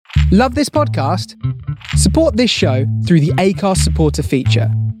Love this podcast? Support this show through the Acast supporter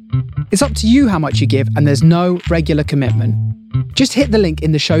feature. It's up to you how much you give, and there's no regular commitment. Just hit the link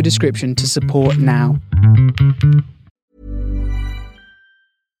in the show description to support now.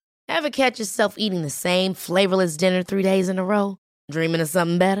 Ever catch yourself eating the same flavorless dinner 3 days in a row? Dreaming of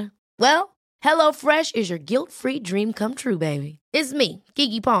something better? Well, HelloFresh is your guilt-free dream come true, baby. It's me,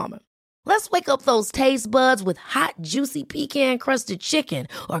 Keke Palmer. Let's wake up those taste buds with hot, juicy pecan-crusted chicken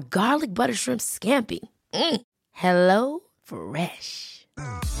or garlic butter shrimp scampi. Hello Fresh.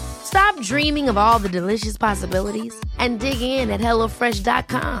 Stop dreaming of all the delicious possibilities and dig in at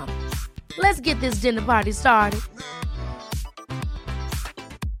HelloFresh.com. Let's get this dinner party started.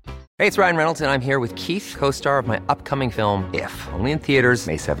 Hey, it's Ryan Reynolds, and I'm here with Keith, co-star of my upcoming film, If, only in theaters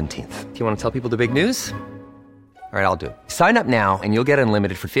May 17th. Do you want to tell people the big news? All right, I'll do it. Sign up now and you'll get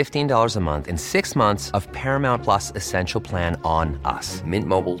unlimited for $15 a month and 6 months of Paramount Plus Essential Plan on us.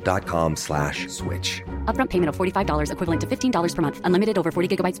 MintMobile.com/switch. Upfront payment of $45 equivalent to $15 per month. Unlimited over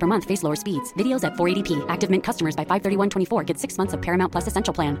 40 gigabytes per month. Face lower speeds. Videos at 480p. Active Mint customers by 531.24 get 6 months of Paramount Plus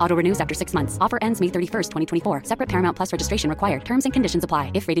Essential Plan. Auto renews after 6 months. Offer ends May 31st, 2024. Separate Paramount Plus registration required. Terms and conditions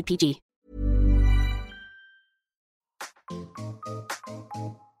apply if rated PG.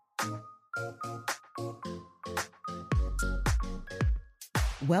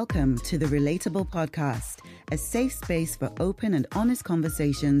 Welcome to the Relatable Podcast, a safe space for open and honest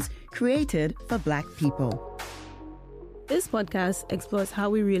conversations created for Black people. This podcast explores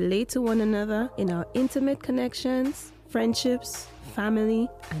how we relate to one another in our intimate connections, friendships, family,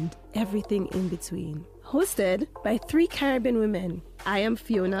 and everything in between. Hosted by 3 Caribbean women. I am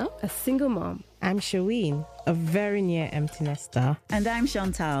Fiona, a single mom. I'm Shaween, a very near empty nester. And I'm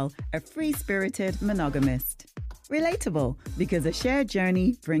Chantal, a free-spirited monogamist. Relatable, because a shared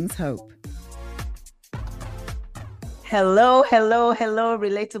journey brings hope. Hello,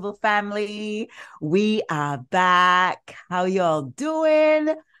 Relatable family. We are back. How y'all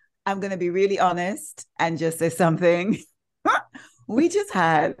doing? I'm going to be really honest and just say something. We just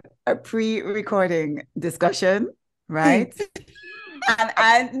had a pre-recording discussion, right? And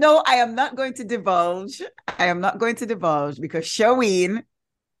I am not going to divulge. Because Shaween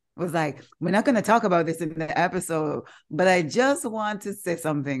was like, we're not going to talk about this in the episode, but I just want to say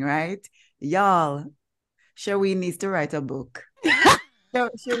something, right? Y'all, Shaween needs to write a book.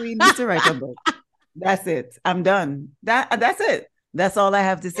 Shaween needs to write a book. That's it. I'm done. That's it. That's all I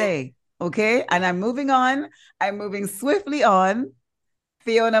have to say. Okay? And I'm moving on. I'm moving swiftly on.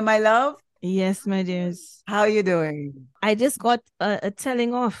 Fiona, my love. Yes, my dears. How are you doing? I just got a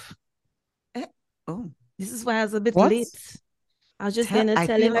telling off. Oh. This is why I was a bit late. I was just going to tell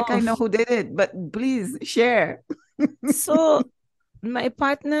him I feel like I know who did it, but please share. So my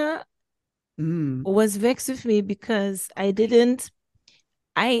partner was vexed with me because I just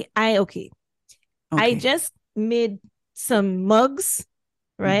made some mugs,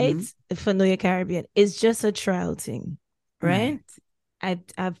 right? For Know Your Caribbean. It's just a trial thing, right?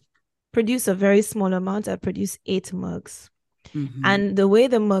 I've produced a very small amount. I produced 8 mugs. And the way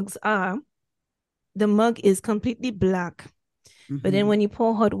the mugs are, the mug is completely black. But then when you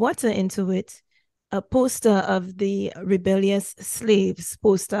pour hot water into it, a poster of the rebellious slaves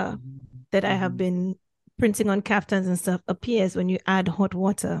poster that I have been printing on caftans and stuff appears when you add hot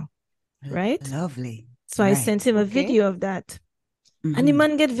water, right? Lovely. So I sent him a video of that. And the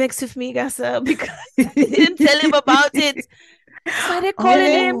man get vexed with me, Gasa, because I didn't tell him about it. So they're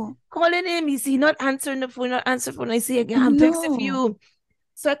calling him. He's not answering the phone, I say, again, I'm vexed with you.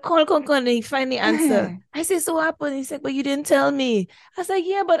 So I called Concon and he finally answered. I said, so what happened? He said, but you didn't tell me. I was like,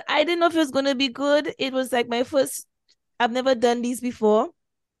 yeah, but I didn't know if it was going to be good. It was like my first, I've never done these before.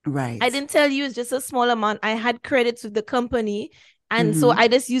 Right. I didn't tell you, it's just a small amount. I had credits with the company. And so I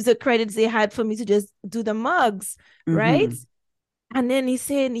just used the credits they had for me to just do the mugs, right? And then he's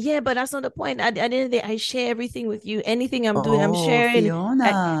saying, yeah, but that's not the point. At the end of the day, I share everything with you. Anything I'm doing, I'm sharing.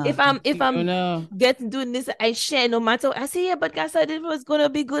 Fiona. If I'm doing this, I share no matter. I say, yeah, but guys, I didn't know if it's gonna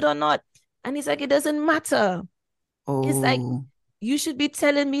be good or not. And he's like, it doesn't matter. It's like, you should be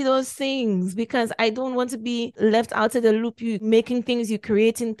telling me those things because I don't want to be left out of the loop. You making things, you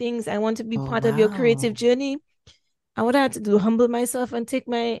creating things. I want to be part of your creative journey. I would have to do humble myself and take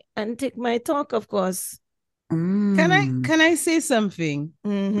my talk, of course. Can I say something?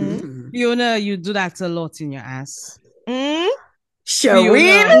 Fiona, you do that a lot in your ass.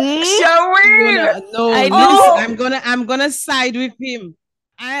 Shaween. No, I'm gonna side with him.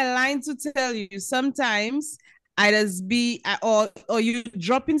 I line to tell you. Sometimes I just be or you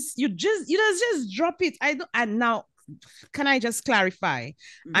dropping. You just drop it. I don't. And now, can I just clarify?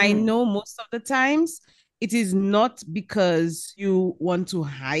 I know most of the times it is not because you want to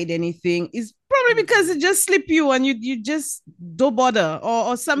hide anything. It's probably because it just slip you and you just don't bother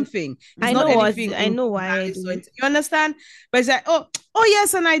or something. It's I not know anything. I know why I do it. You understand? But it's like, oh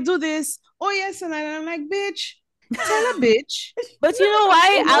yes, and I do this. Oh yes, and I'm like, bitch, tell a bitch. But you know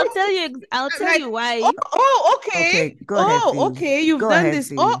why? I'll tell you why. Okay. Go ahead, okay. You've done this.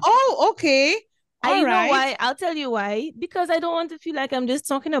 Fee. Okay. Know why? I'll tell you why. Because I don't want to feel like I'm just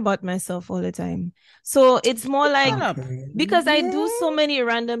talking about myself all the time. So it's more like because I do so many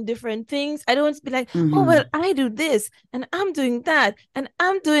random different things. I don't want to be like, oh well, I do this and I'm doing that and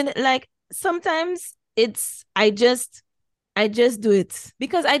I'm doing it. Like sometimes I just do it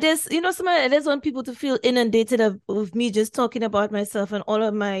because I just, sometimes I just want people to feel inundated of me just talking about myself and all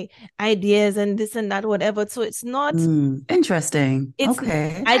of my ideas and this and that, whatever. So it's not interesting.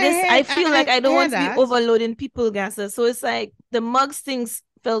 Okay. I feel like I don't want to be overloading people, Gassa. So it's like the mugs things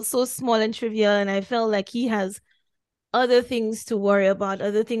felt so small and trivial, and I felt like he has other things to worry about,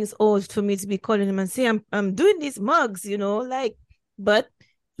 other things for me to be calling him and say I'm doing these mugs, but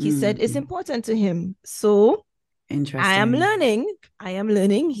he said it's important to him. So interesting. I am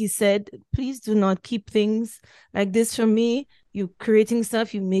learning. He said, please do not keep things like this from me. You creating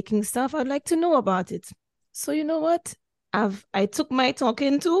stuff, you making stuff. I'd like to know about it. So you know what? I took my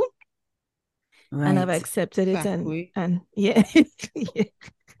talking to, and I've accepted it. And yeah. Yeah.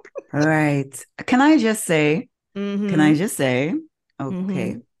 Right. Can I just say,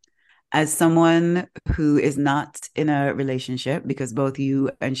 okay. As someone who is not in a relationship, because both you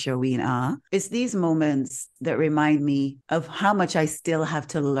and Shaween are, it's these moments that remind me of how much I still have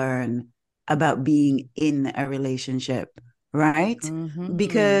to learn about being in a relationship, right?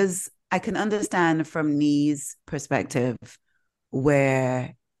 Because I can understand from Nee's perspective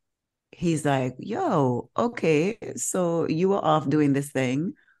where he's like, yo, okay, so you were off doing this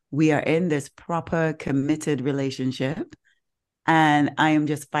thing. We are in this proper committed relationship. And I am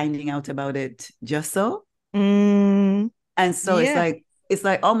just finding out about it just so. And so it's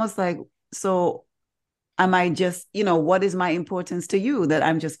like almost like, so am I just, what is my importance to you that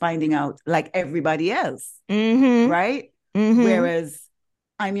I'm just finding out like everybody else, right? Whereas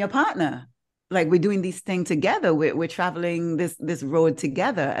I'm your partner. Like we're doing these things together. We're traveling this road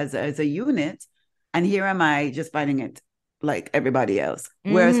together as a unit. And here am I just finding it like everybody else.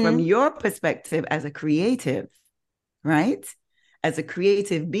 Whereas from your perspective as a creative, right? As a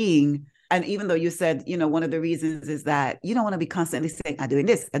creative being, and even though you said, one of the reasons is that you don't want to be constantly saying, I'm doing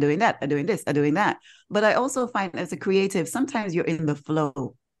this, I'm doing that, I'm doing this, I'm doing that. But I also find as a creative, sometimes you're in the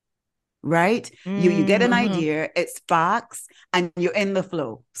flow, right? You get an idea, it sparks, and you're in the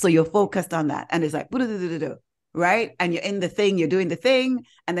flow. So you're focused on that. And it's like, right? And you're in the thing, you're doing the thing,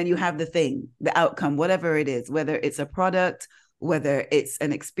 and then you have the thing, the outcome, whatever it is, whether it's a product, whether it's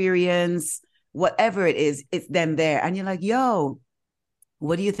an experience, whatever it is, it's then there. And you're like, yo,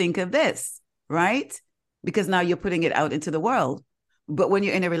 what do you think of this? Right? Because now you're putting it out into the world. But when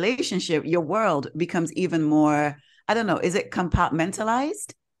you're in a relationship, your world becomes even more, I don't know, is it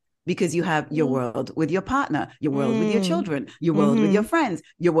compartmentalized? Because you have your world with your partner, your world with your children, your world with your friends,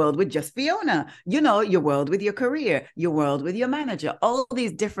 your world with just Fiona, your world with your career, your world with your manager, all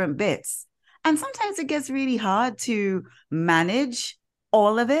these different bits. And sometimes it gets really hard to manage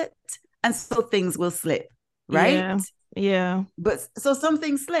all of it. And so things will slip, right? Yeah. But so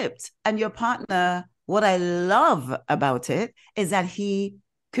something slipped, and your partner, what I love about it is that he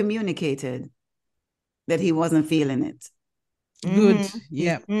communicated that he wasn't feeling it. Good.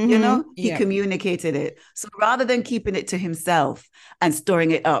 Yeah. He communicated it. So rather than keeping it to himself and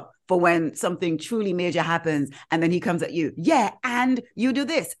storing it up for when something truly major happens, and then he comes at you, and you do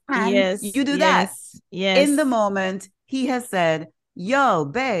this, and you do that. Yes. In the moment, he has said, yo,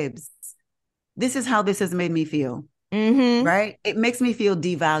 babes, this is how this has made me feel. Right? It makes me feel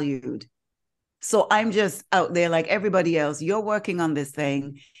devalued. So I'm just out there like everybody else. You're working on this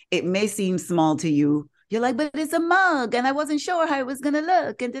thing. It may seem small to you. You're like, but it's a mug and I wasn't sure how it was going to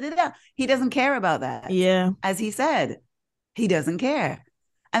look. And da-da-da. He doesn't care about that. Yeah. As he said, he doesn't care.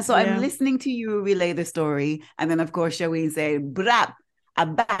 And so I'm listening to you relay the story. And then, of course, Shaween said, brap,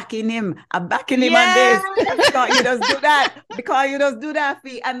 I'm backing him. I'm backing him on this. Because you just do that. Because you just do that,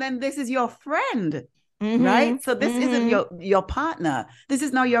 Fee. And then this is your friend. Right? So this isn't your partner. This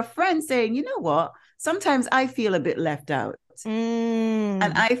is now your friend saying, you know what? Sometimes I feel a bit left out. And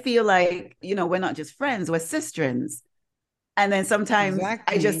I feel like, we're not just friends, we're sistrins. And then sometimes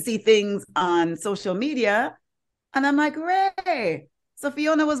I just see things on social media and I'm like, Ray. So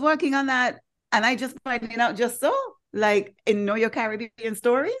Fiona was working on that. And I just finding out just so, like in Know Your Caribbean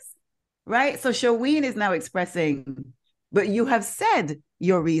Stories. Right? So Shaween is now expressing, but you have said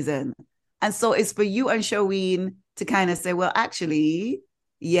your reason. And so it's for you and Shaween to kind of say, well, actually,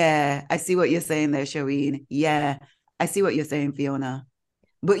 yeah, I see what you're saying there, Shaween. Yeah, I see what you're saying, Fiona.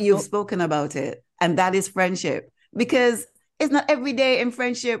 But you've spoken about it. And that is friendship. Because it's not every day in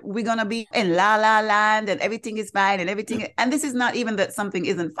friendship we're going to be in la la land and everything is fine and everything. And this is not even that something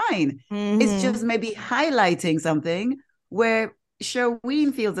isn't fine. It's just maybe highlighting something where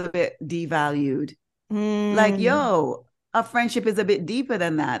Shaween feels a bit devalued. Like, yo, our friendship is a bit deeper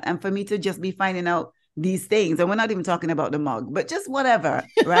than that. And for me to just be finding out these things, and we're not even talking about the mug, but just whatever,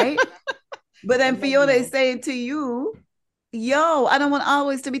 right? But then Fiona is saying to you, yo, I don't want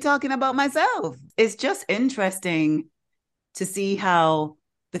always to be talking about myself. It's just interesting to see how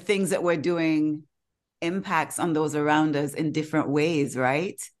the things that we're doing impacts on those around us in different ways,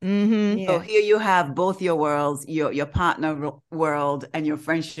 right? So here you have both your worlds, your partner world and your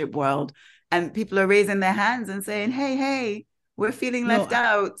friendship world. And people are raising their hands and saying, hey, we're feeling left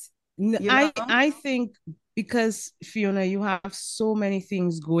out. I think because, Fiona, you have so many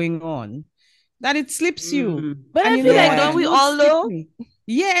things going on that it slips you. But I feel like, don't we all know?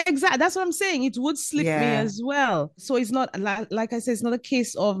 Yeah, exactly. That's what I'm saying. It would slip me as well. So it's not, like I said, it's not a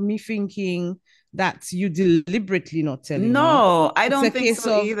case of me thinking that you deliberately not telling me. No, I don't think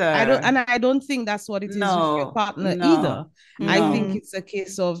so either. I don't think that's what it is with your partner either. I think it's a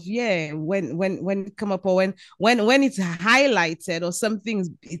case of when it come up, or when it's highlighted or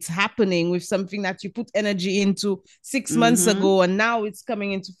something, it's happening with something that you put energy into 6 months ago, and now it's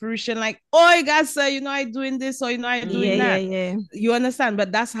coming into fruition. Like, oh, guys, I doing this, or I doing that. Yeah. You understand?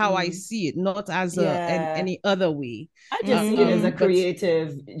 But that's how I see it, not as any other way. I just see it as a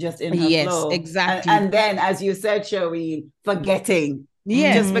creative, just in her flow. Yes, exactly. And then, as you said, Shaween, forgetting.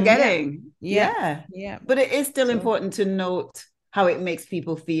 Just forgetting. Yeah. But it is still important to note how it makes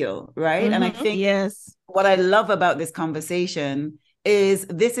people feel, right? And I think what I love about this conversation is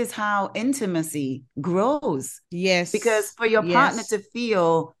this is how intimacy grows. Yes. Because for your partner to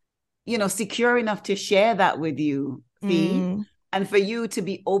feel, secure enough to share that with you, and for you to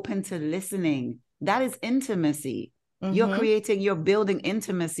be open to listening, that is intimacy. You're building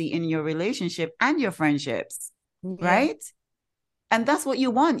intimacy in your relationship and your friendships, right? And that's what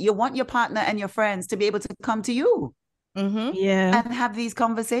you want. You want your partner and your friends to be able to come to you and have these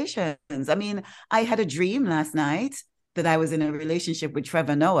conversations. I mean, I had a dream last night that I was in a relationship with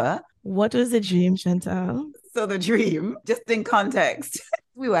Trevor Noah. What was the dream, Chantal? So the dream, just in context,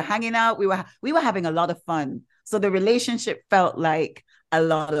 we were hanging out. We were having a lot of fun. So the relationship felt like a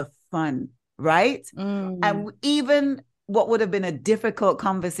lot of fun. Right. And even what would have been a difficult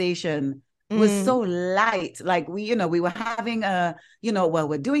conversation was so light. Like we were having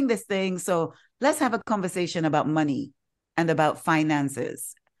we're doing this thing. So let's have a conversation about money and about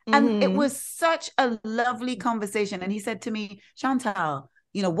finances. And it was such a lovely conversation. And he said to me, Chantal,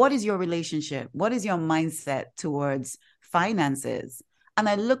 what is your relationship? What is your mindset towards finances? And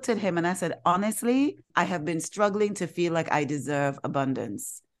I looked at him and I said, honestly, I have been struggling to feel like I deserve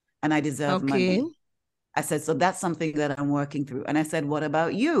abundance. And I deserve money. I said, so that's something that I'm working through. And I said, what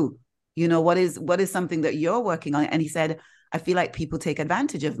about you? What is something that you're working on? And he said, I feel like people take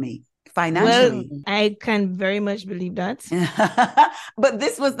advantage of me financially. Well, I can very much believe that. But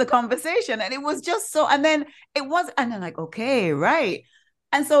this was the conversation. And it was just so, and then I'm like, okay, right.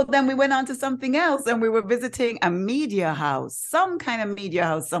 And so then we went on to something else, and we were visiting a media house, some kind of media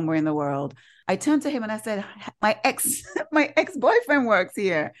house somewhere in the world. I turned to him and I said, my ex-boyfriend works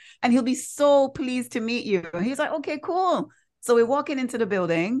here and he'll be so pleased to meet you. And he's like, okay, cool. So we're walking into the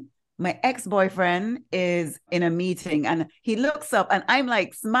building. My ex-boyfriend is in a meeting and he looks up and I'm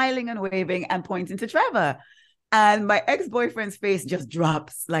like smiling and waving and pointing to Trevor. And my ex-boyfriend's face just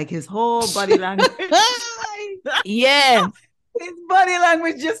drops, like his whole body language. His body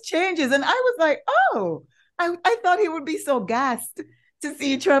language just changes. And I was like, oh, I thought he would be so gassed to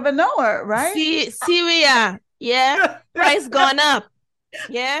see Trevor Noah, right? Syria, price gone up.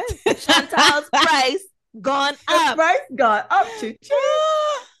 Yeah, Chantal's price gone up. Price gone up.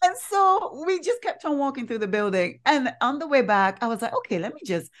 And so we just kept on walking through the building. And on the way back, I was like, okay,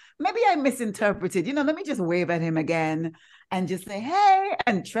 maybe I misinterpreted. Let me just wave at him again and just say, hey.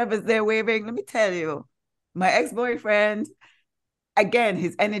 And Trevor's there waving. Let me tell you, my ex-boyfriend, again,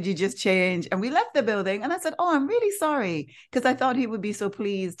 his energy just changed. And we left the building and I said, oh, I'm really sorry because I thought he would be so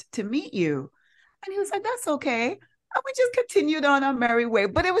pleased to meet you. And he was like, that's okay. And we just continued on our merry way.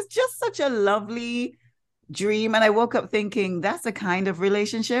 But it was just such a lovely dream. And I woke up thinking, that's the kind of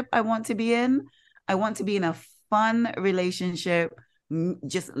relationship I want to be in. I want to be in a fun relationship,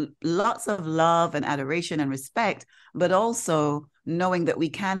 just lots of love and adoration and respect, but also knowing that we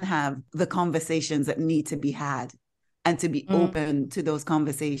can have the conversations that need to be had. and to be open to those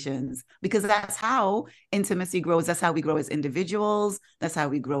conversations, because that's how intimacy grows. That's how we grow as individuals. That's how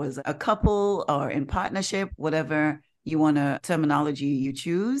we grow as a couple or in partnership, whatever you want to terminology you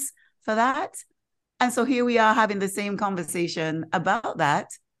choose for that. And so here we are having the same conversation about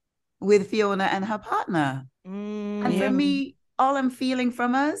that with Fiona and her partner. And for me, all I'm feeling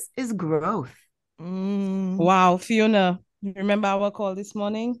from us is growth. Wow, Fiona, you remember our call this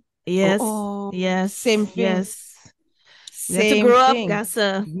morning? Yes. Yes. Same thing. Yes. We have to grow up,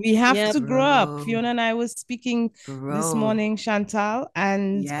 Gasa. We have to grow up. Fiona and I was speaking this morning, Chantal,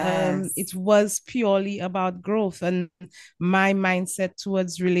 and it was purely about growth and my mindset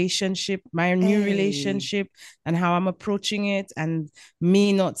towards relationship, my new relationship, and how I'm approaching it, and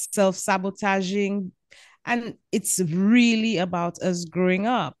me not self-sabotaging. And it's really about us growing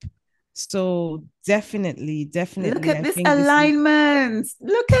up. So definitely. Look at this alignment.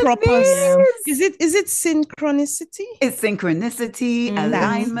 Look at this. Is it synchronicity? It's synchronicity,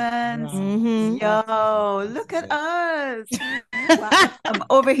 alignment. Yo, look at us. Wow. I'm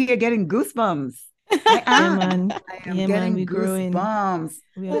over here getting goosebumps. I am getting goosebumps.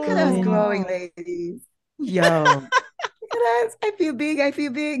 Look at us growing, ladies. Yo, look at us. I feel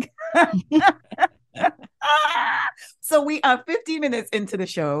big. So we are 15 minutes into the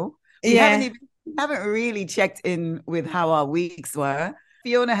show. We haven't really checked in with how our weeks were.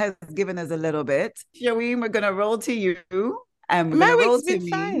 Fiona has given us a little bit. Shaween, we're gonna roll to you, and my week's been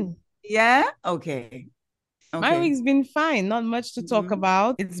fine. Yeah. Okay. My week's been fine. Not much to talk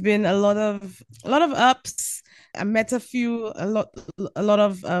about. It's been a lot of ups. I met a lot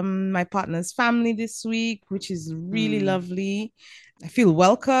of my partner's family this week, which is really lovely. I feel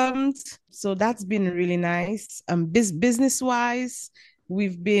welcomed, so that's been really nice. Business wise,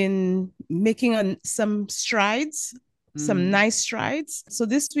 we've been making some strides, some nice strides. So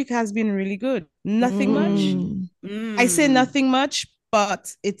this week has been really good. Nothing much. I say nothing much,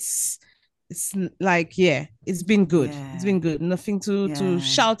 but it's like, it's been good. It's been good. Nothing to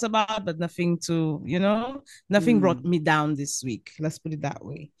shout about, but nothing to, nothing brought me down this week. Let's put it that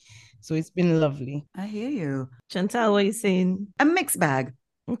way. So it's been lovely. I hear you. Chantal, what are you saying? A mixed bag.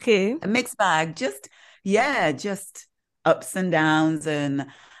 Okay. A mixed bag. Just ups and downs. And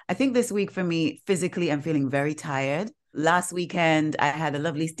I think this week for me, physically, I'm feeling very tired. Last weekend, I had a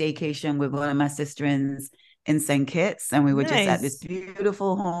lovely staycation with one of my sisters in St. Kitts, and we were just at this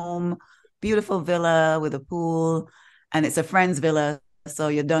beautiful home, beautiful villa with a pool, and it's a friend's villa. So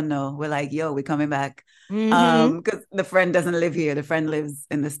you don't know. We're like, yo, we're coming back. Because the friend doesn't live here. The friend lives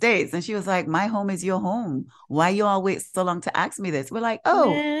in the States. And she was like, my home is your home. Why you all wait so long to ask me this? We're like,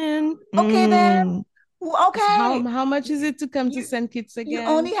 okay then. Okay. How much is it to come to St. Kitts again? You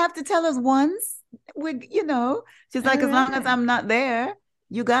only have to tell us once. She's like, as long as I'm not there,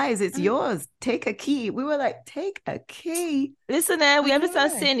 you guys, it's yours. Take a key. We were like, take a key. Listen, we have to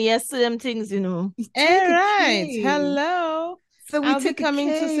start saying yes to them things, All right. Hello. So I'll be coming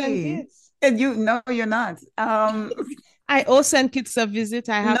to St. Kitts. And you're not. I owe St. Kitts a visit.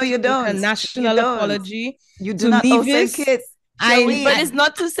 I have to don't. Make a national apology. You do not owe St. Kitts. But it's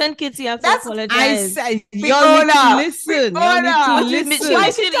not to St. Kitts. You have to apologize. I said, you need to listen.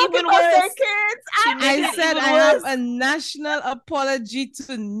 Why should it even worse? I said I have a national apology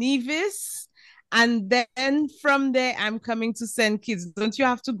to Nevis. And then from there, I'm coming to St. Kitts. Don't you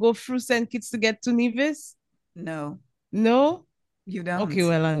have to go through St. Kitts to get to Nevis? No. No? You don't. Okay,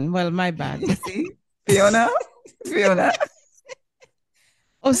 well, my bad. You see? Fiona?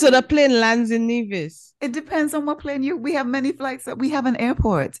 Oh, so the plane lands in Nevis? It depends on what plane we have many flights. We have an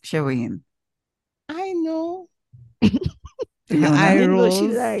airport, Shaween. I know.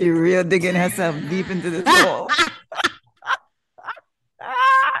 You're real digging herself deep into this hole.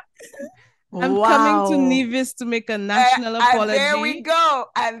 I'm coming to Nevis to make a national apology.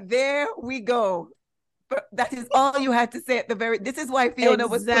 And there we go. But that is all you had to say at the very. This is why Fiona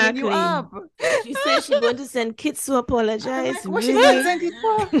was pulling you up. She said she's going to send Kitts to apologize. Like, what she going to send Kitts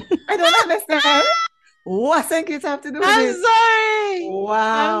for? I don't understand. What St. Kitts have to do with it? I'm sorry.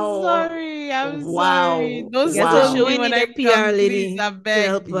 Wow. I'm sorry. Don't tell me when I PR lady. I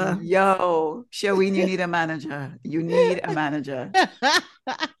beg. Yo, Shaween, you need a manager. You need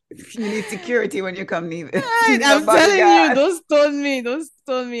security when you come, Nevis. I'm telling you, don't stone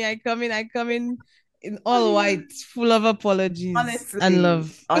me. I come in in all white, full of apologies and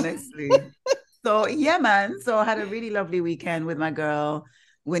love. Honestly. So yeah, man. So I had a really lovely weekend with my girl,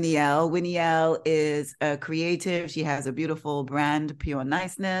 Winnie L. Winnie L is a creative. She has a beautiful brand, Pure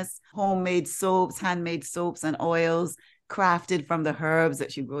Niceness, homemade soaps, handmade soaps and oils crafted from the herbs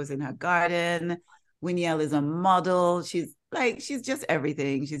that she grows in her garden. Winielle is a model. She's just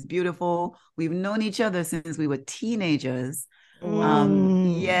everything. She's beautiful. We've known each other since we were teenagers.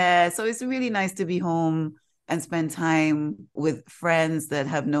 Yeah, so it's really nice to be home and spend time with friends that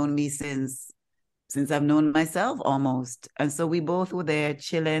have known me since I've known myself almost. And so we both were there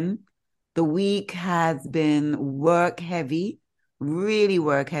chilling. The week has been work heavy, really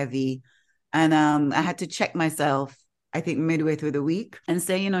work heavy. And I had to check myself, I think midway through the week, and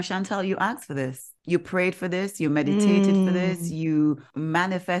say, Chantal, you asked for this. You prayed for this. You meditated for this. You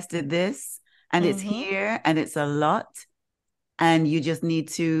manifested this. And it's here and it's a lot. And you just need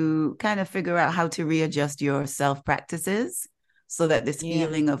to kind of figure out how to readjust your self-practices so that this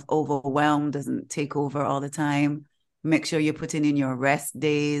feeling of overwhelm doesn't take over all the time. Make sure you're putting in your rest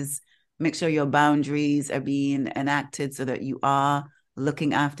days. Make sure your boundaries are being enacted so that you are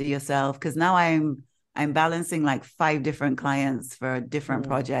looking after yourself. Because now I'm balancing like 5 different clients for different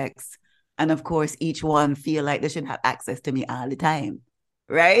projects. And of course, each one feel like they should have access to me all the time.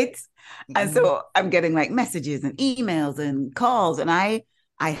 Right. And so I'm getting like messages and emails and calls, and I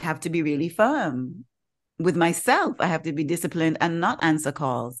have to be really firm with myself. I have to be disciplined and not answer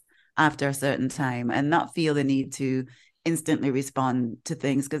calls after a certain time and not feel the need to instantly respond to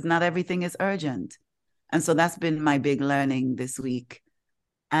things, because not everything is urgent. And so that's been my big learning this week.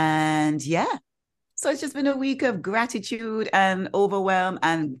 And so it's just been a week of gratitude and overwhelm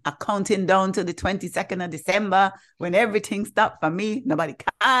and a counting down to the 22nd of December when everything stopped for me. Nobody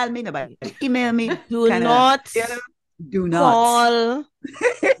called me, nobody emailed me. Do not call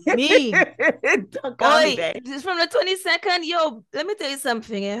me. Don't call me back. This is from the 22nd. Yo, let me tell you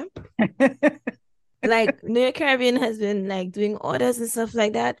something, Like New York Caribbean has been like doing orders and stuff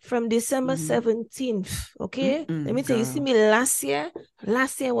like that from December 17th. Okay. Let me tell you, see me last year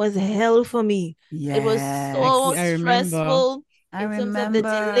was hell for me. Yes. It was so stressful in terms of the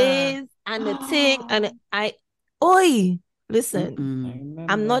delays and the thing. And listen,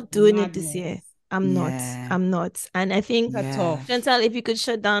 I'm not doing it this year. I'm not. And I think, Chantal, if you could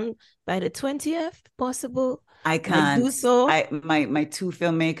shut down by the 20th, possible. I can't do so. My 2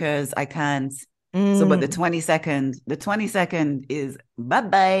 filmmakers, I can't. So, but the 22nd is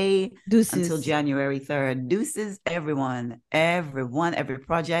bye-bye. Deuces. Until January 3rd. Deuces, everyone, every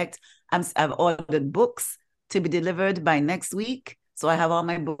project. I've ordered books to be delivered by next week. So I have all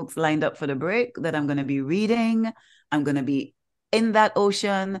my books lined up for the break that I'm going to be reading. I'm going to be in that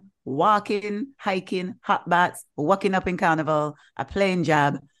ocean, walking, hiking, hot baths, walking up in Carnival, a plane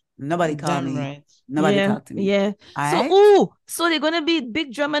job. Nobody called me. Right. Nobody talked to me. Yeah. So they're gonna be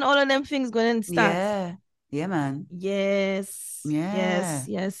big drum and all of them things gonna start. Yeah, man. Yes. Yeah.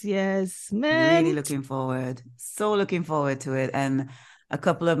 Yes, man. Really looking forward. So looking forward to it. And a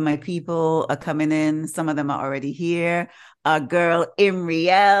couple of my people are coming in. Some of them are already here. Our girl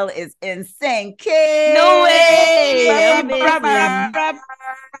Imriel is in St. Kitts. No way.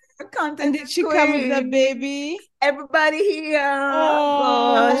 And did she come with the baby? Everybody here.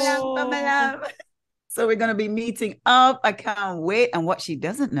 Oh. So we're going to be meeting up. I can't wait. And what she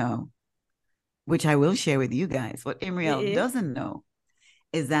doesn't know, which I will share with you guys, what Imriel doesn't know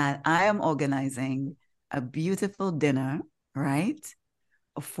is that I am organizing a beautiful dinner, right,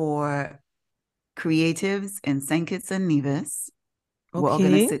 for creatives in St. Kitts and Nevis. Okay. We're all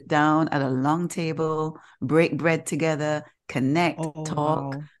going to sit down at a long table, break bread together, connect,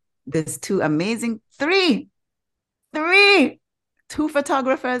 talk. Wow. There's 2 amazing, 3, 2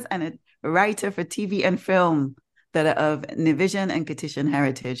 photographers and a writer for TV and film that are of Nivision and Kittitian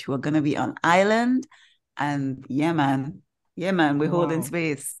heritage who are going to be on island. And yeah, man, we're holding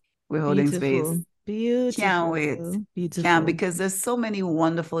space. We're holding space. Beautiful. Can't wait. Beautiful. Because there's so many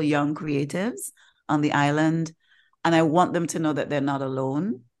wonderful young creatives on the island. And I want them to know that they're not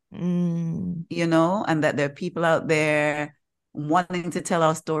alone, and that there are people out there wanting to tell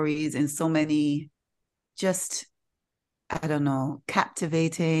our stories in so many just,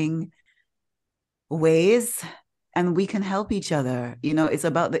 captivating ways. And we can help each other. It's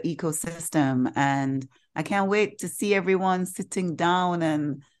about the ecosystem. And I can't wait to see everyone sitting down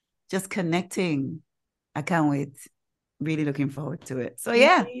and just connecting. I can't wait. Really looking forward to it. So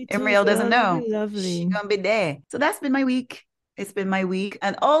yeah, Imriel doesn't know. Lovely. She's gonna be there. So that's been my week. It's been my week.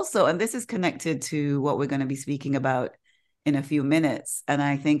 And also, and this is connected to what we're going to be speaking about in a few minutes. And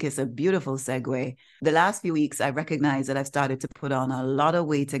I think it's a beautiful segue. The last few weeks, I recognize that I've started to put on a lot of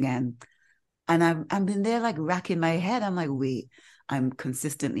weight again. And I've been there like racking my head. I'm like, wait, I'm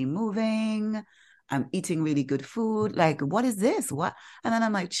consistently moving. I'm eating really good food. Like, what is this? What? And then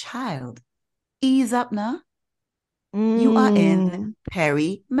I'm like, child, ease up now. You are in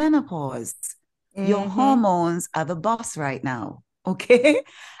perimenopause. Your hormones are the boss right now. Okay.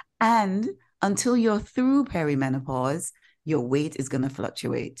 And until you're through perimenopause, your weight is going to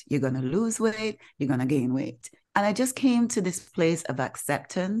fluctuate. You're going to lose weight. You're going to gain weight. And I just came to this place of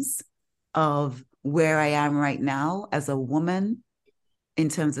acceptance of where I am right now as a woman in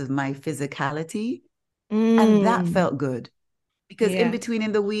terms of my physicality. And that felt good. Because in between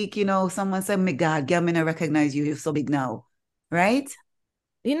in the week, you know, someone said, "My God, girl, I recognize you. You're so big now." Right?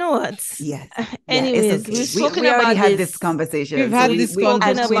 You know what? Yes. Anyways, okay. we already had this conversation. We've had this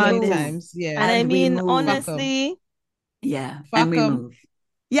conversation many times. Yeah. And I mean, honestly. Yeah. And we move.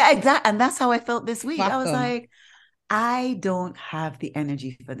 Yeah, exactly. And that's how I felt this week. I was like, I don't have the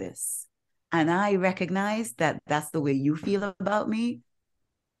energy for this. And I recognize that that's the way you feel about me.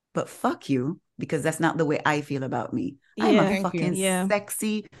 But fuck you, because that's not the way I feel about me. I'm a fucking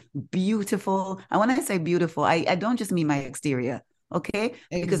sexy, beautiful. And when I say beautiful, I don't just mean my exterior. Okay.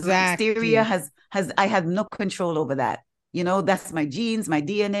 Because my exterior I have no control over that. You know, that's my genes, my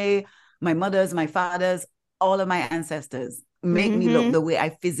DNA, my mother's, my father's, all of my ancestors make me look the way I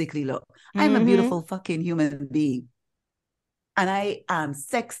physically look. I'm a beautiful fucking human being. And I am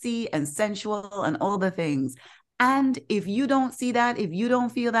sexy and sensual and all the things. And if you don't see that, if you don't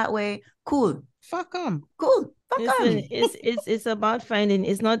feel that way, cool. Fuck them. Cool. Fuck them. It's about finding.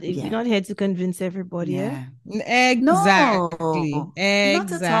 It's not. You're not here to convince everybody. Yeah. Exactly. No,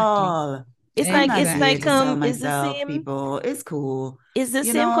 not at all. It's the same. People, it's cool. It's the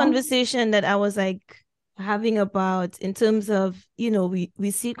same conversation that I was like having about in terms of, you know,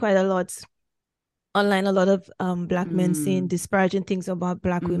 we see quite a lot online, a lot of Black men saying disparaging things about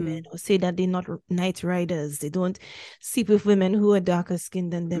Black women, or say that they're not night riders, they don't sleep with women who are darker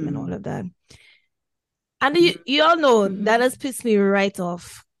skinned than them and all of that. And you all know that has pissed me right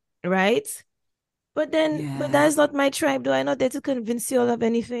off, right? But then, but that's not my tribe, though. I'm not there to convince you all of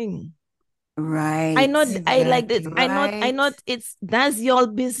anything. Right. I know, I like this. I not, that's your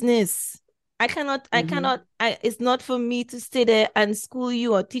business. I cannot, it's not for me to stay there and school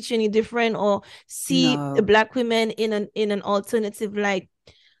you or teach any different or see the Black women in an alternative light.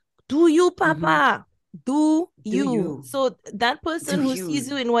 Do you, Papa? Do you? So that person who sees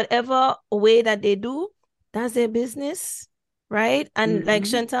you in whatever way that they do, that's their business, right? And like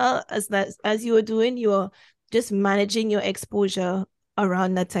Chantal, as you were doing, you're just managing your exposure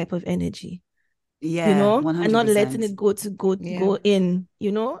around that type of energy. Yeah, you know, 100%. And not letting it go in,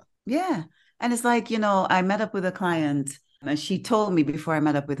 you know? Yeah. And it's like, you know, I met up with a client and she told me before I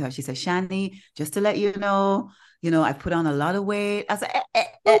met up with her, she said, "Shani, just to let you know, I put on a lot of weight." I said,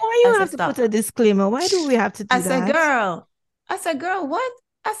 well, why you have to put a disclaimer? Why do we have to do that? I said, girl, what?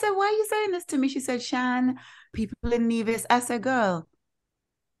 I said, "Why are you saying this to me?" She said, "Shan, people in Nevis." I said, "Girl,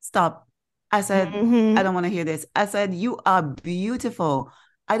 stop." I said, "I don't want to hear this." I said, "You are beautiful."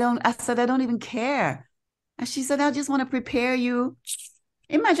 I said, "I don't even care." And she said, "I just want to prepare you."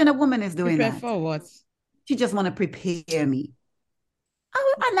 Imagine a woman is doing that. For what? She just want to prepare me.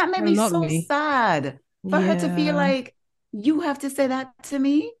 And that made me so sad for her to feel like you have to say that to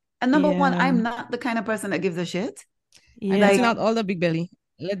me. And number one, I'm not the kind of person that gives a shit. Yeah. Like, that's not all the big belly.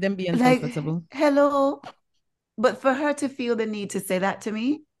 Let them be uncomfortable. Like, hello. But for her to feel the need to say that to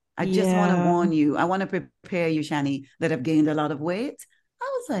me, I just want to warn you. I want to prepare you, Shani, that I've gained a lot of weight. I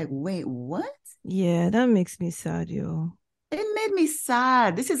was like, wait, what? Yeah, that makes me sad, yo. It made me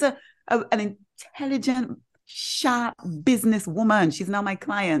sad. This is an intelligent, sharp business woman. She's now my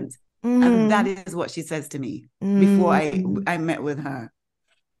client. And that is what she says to me before I met with her.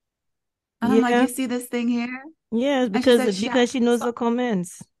 And I'm like, "You see this thing here?" Yes, because she knows the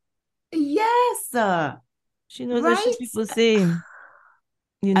comments. Yes. She knows what people say.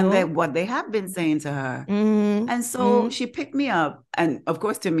 You know? And then what they have been saying to her. And so she picked me up. And of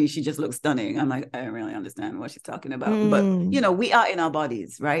course, to me, she just looks stunning. I'm like, I don't really understand what she's talking about. But, we are in our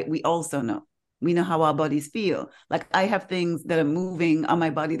bodies, right? We also know. We know how our bodies feel. Like I have things that are moving on my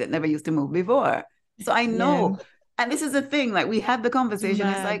body that never used to move before. So I know. Yeah. And this is the thing. Like we had the conversation.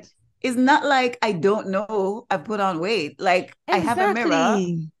 It's like, it's not like I don't know I've put on weight. Like I have a mirror.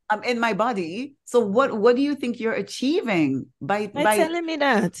 I'm in my body. So what do you think you're achieving by telling me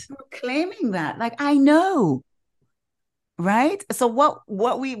that? Claiming that? Like I know. Right? So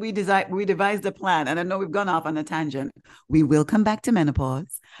what we devised a plan, and I know we've gone off on a tangent. We will come back to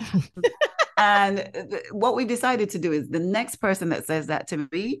menopause. And what we decided to do is the next person that says that to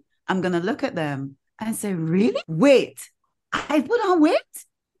me, I'm going to look at them and say, "Really? Wait, I put on weight?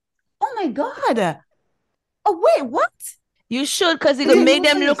 Oh my God. Oh, wait, what?" You should, because it could make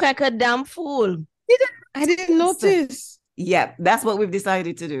them look like a damn fool. I didn't notice. Yeah, that's what we've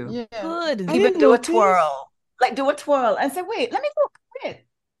decided to do. Yeah. Good. Even do a twirl. Like do a twirl and say, "Wait, let me look." Wait.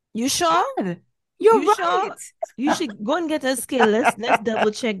 You sure? You're right. Sure? You should go and get a scale. Let's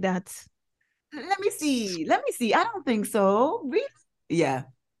double check that. Let me see. I don't think so. Really? Yeah.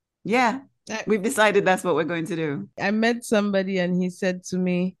 We've decided that's what we're going to do. I met somebody and he said to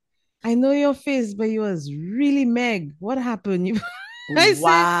me, I know your face, but you was really Meg. What happened? I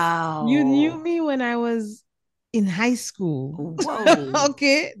Wow. said, you knew me when I was in high school. Whoa.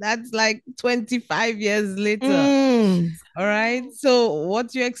 Okay, that's like 25 years later. All right. So what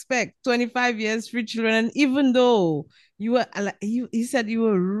do you expect? 25 years, 3 children. And even though you were, he said you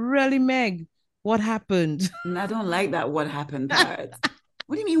were really Meg. What happened? And I don't like that what happened part.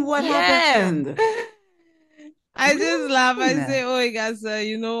 What do you mean what happened? I just laugh. I say, oh my God, sir,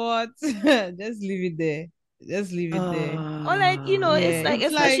 you know what? Just leave it there. Just leave it there. Or like, it's like,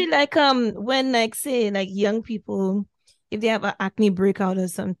 especially like when like say like young people, if they have an acne breakout or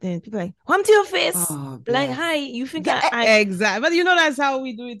something, people are like, come to your face. Like, hi, you think exactly. But that's how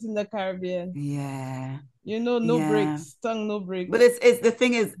we do it in the Caribbean. Yeah. No breaks, tongue, no breaks. But it's the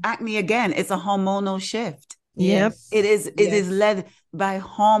thing is acne again, it's a hormonal shift. Yep. It is led by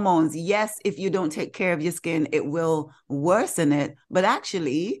hormones. Yes, if you don't take care of your skin, it will worsen it. But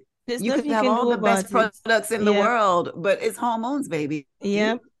actually, you could have all the best products in the world, but it's hormones, baby.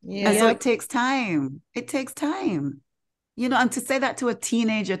 Yep. And so it takes time. It takes time. And to say that to a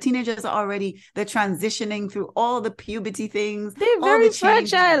teenagers are they're transitioning through all the puberty things. They're very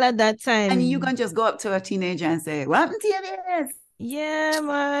fragile at that time. And you can just go up to a teenager and say, what happened to you? Yeah,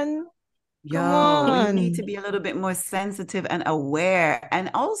 man. You need to be a little bit more sensitive and aware.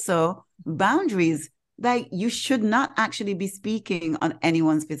 And also boundaries. Like you should not actually be speaking on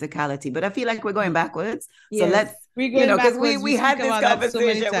anyone's physicality. But I feel like we're going backwards. Yes. So let's, because we had this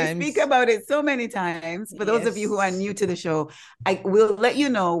conversation. We speak about it so many times. For those of you who are new to the show, I will let you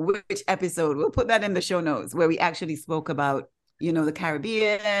know which episode. We'll put that in the show notes where we actually spoke about, the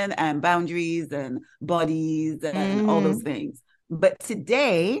Caribbean and boundaries and bodies and all those things. But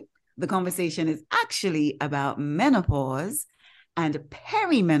today, the conversation is actually about menopause and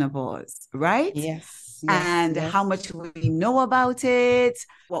perimenopause, right? Yes. And how much we know about it,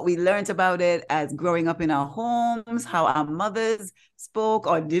 what we learned about it as growing up in our homes, how our mothers spoke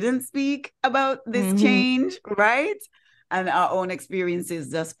or didn't speak about this change, right? And our own experiences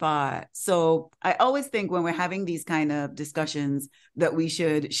thus far. So I always think when we're having these kind of discussions that we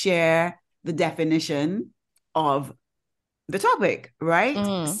should share the definition of the topic,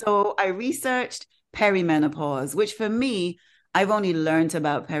 right? So I researched perimenopause, which for me, I've only learned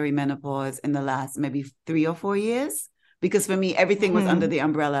about perimenopause in the last maybe 3 or 4 years, because for me, everything was under the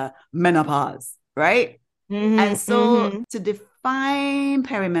umbrella menopause, right? And so to define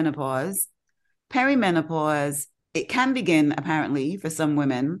perimenopause, it can begin apparently for some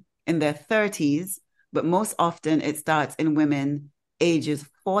women in their 30s, but most often it starts in women ages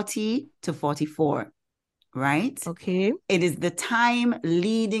 40 to 44, right? Okay. It is the time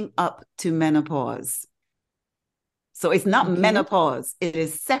leading up to menopause. So it's not menopause. It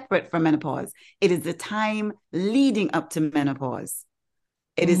is separate from menopause. It is the time leading up to menopause.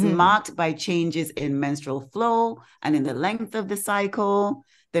 It is marked by changes in menstrual flow and in the length of the cycle.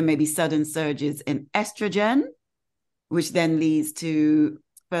 There may be sudden surges in estrogen, which then leads to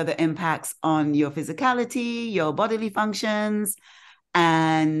further impacts on your physicality, your bodily functions.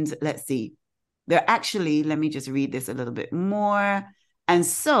 And let's see, let me just read this a little bit more. And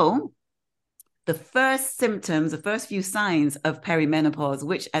so the first symptoms, the first few signs of perimenopause,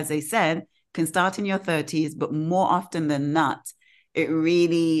 which, as I said, can start in your 30s, but more often than not, it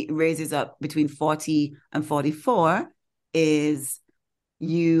really raises up between 40 and 44, is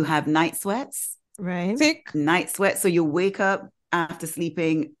you have night sweats. Right. Night sweats. So you wake up after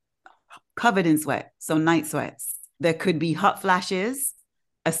sleeping covered in sweat. So night sweats. There could be hot flashes,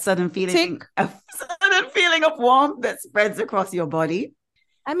 a sudden feeling of warmth that spreads across your body.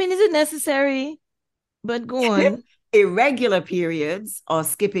 I mean, is it necessary? But go on. Irregular periods or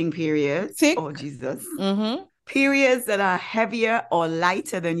skipping periods. Oh, Jesus. Periods that are heavier or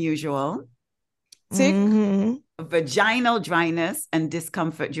lighter than usual. Vaginal dryness and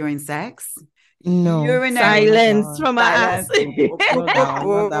discomfort during sex. No. Silence from us.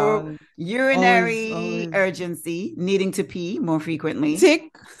 Urinary urgency, needing to pee more frequently. You're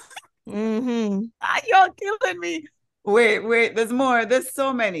killing me. Wait, there's more. There's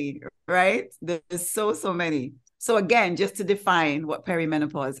so many, right? There's so many. So again, just to define what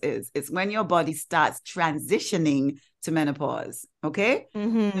perimenopause is, it's when your body starts transitioning to menopause, okay?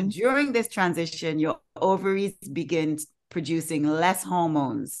 So during this transition, your ovaries begin producing less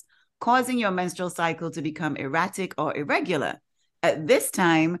hormones, causing your menstrual cycle to become erratic or irregular. At this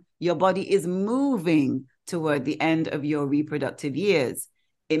time, your body is moving toward the end of your reproductive years.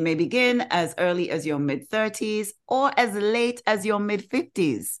 It may begin as early as your mid-30s or as late as your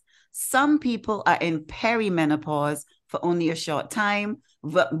mid-50s. Some people are in perimenopause for only a short time,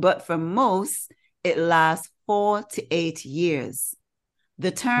 but for most, it lasts 4 to 8 years.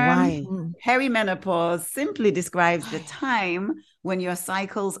 The term perimenopause simply describes the time when your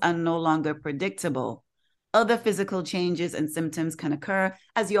cycles are no longer predictable. Other physical changes and symptoms can occur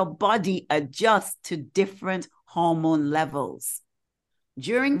as your body adjusts to different hormone levels.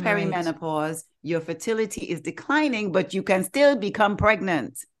 During perimenopause, your fertility is declining, but you can still become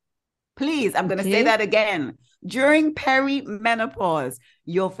pregnant. Please, I'm going to say that again. During perimenopause,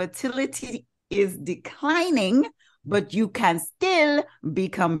 your fertility is declining, but you can still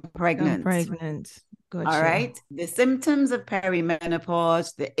become pregnant. Gotcha. All right. The symptoms of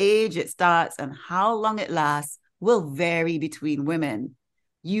perimenopause, the age it starts, and how long it lasts will vary between women.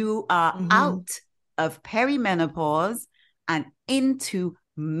 You are out of perimenopause and into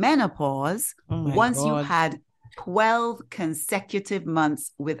menopause once you had 12 consecutive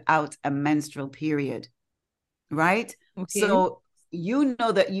months without a menstrual period. Right? Okay. So you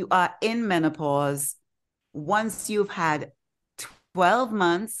know that you are in menopause once you've had 12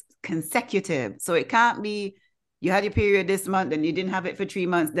 months consecutive. So it can't be you had your period this month and you didn't have it for 3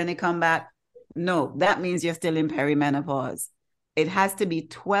 months, then it come back. No, that means you're still in perimenopause. It has to be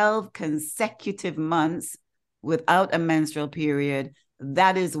 12 consecutive months without a menstrual period.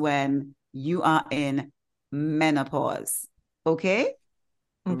 That is when you are in menopause. Okay?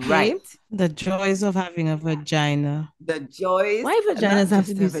 Right. The joys of having a vagina. The joys. Why vaginas have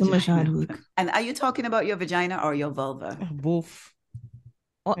to be so much hard work? And are you talking about your vagina or your vulva? Both.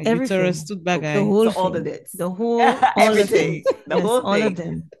 Or everything. The whole so all the bits. The whole everything. The whole thing. All of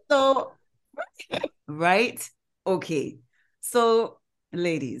them. So right. Okay. So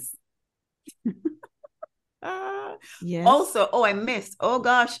ladies. Yes. Also, I missed. Oh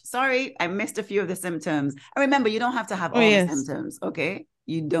gosh, sorry. I missed a few of the symptoms. And remember, you don't have to have all the symptoms. Okay.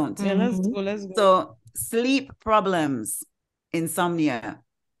 You don't. Yeah, let's go. So sleep problems, insomnia,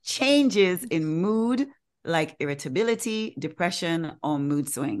 changes in mood like irritability, depression, or mood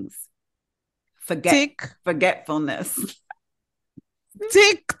swings. Forgetfulness.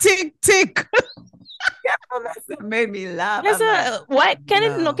 Tick. Forgetfulness made me laugh. Why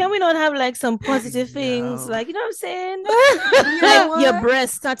can we not have like some positive things? Like, you know what I'm saying? Like your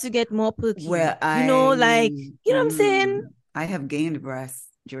breasts start to get more perky. Well, you know what I'm saying? I have gained breasts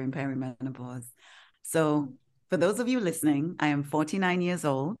during perimenopause. So for those of you listening, I am 49 years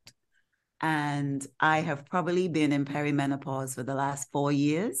old and I have probably been in perimenopause for the last 4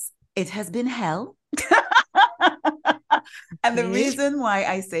 years. It has been hell. And the reason why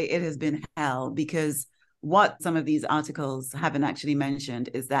I say it has been hell, because what some of these articles haven't actually mentioned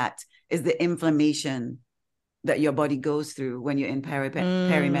is the inflammation that your body goes through when you're in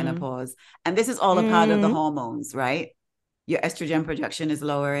perimenopause. And this is all a part of the hormones, right? Your estrogen production is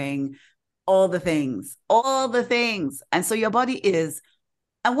lowering, all the things. And so your body is,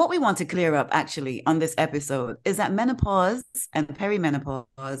 and what we want to clear up actually on this episode is that menopause and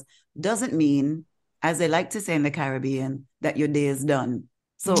perimenopause doesn't mean, as they like to say in the Caribbean, that your day is done.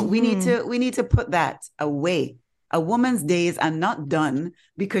 So we need to put that away. A woman's days are not done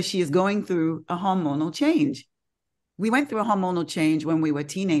because she is going through a hormonal change. We went through a hormonal change when we were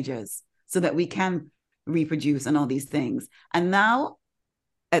teenagers so that we can reproduce and all these things. And now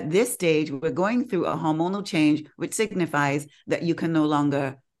at this stage, we're going through a hormonal change, which signifies that you can no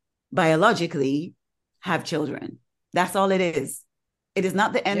longer biologically have children. That's all it is. It is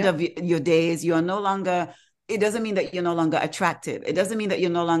not the end of your days. You are no longer, it doesn't mean that you're no longer attractive. It doesn't mean that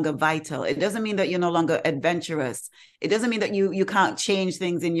you're no longer vital. It doesn't mean that you're no longer adventurous. It doesn't mean that you can't change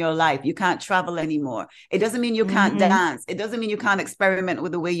things in your life. You can't travel anymore. It doesn't mean you can't dance. It doesn't mean you can't experiment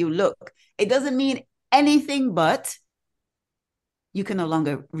with the way you look. It doesn't mean anything but you can no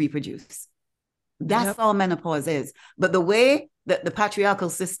longer reproduce. That's all menopause is. But the way that the patriarchal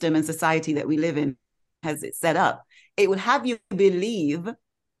system and society that we live in has it set up, it would have you believe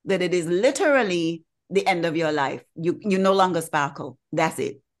that it is literally the end of your life. You no longer sparkle. That's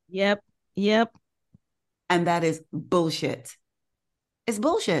it. Yep. And that is bullshit. It's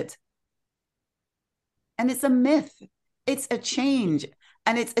bullshit. And it's a myth. It's a change.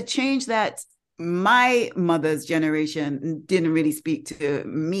 And it's a change that my mother's generation didn't really speak to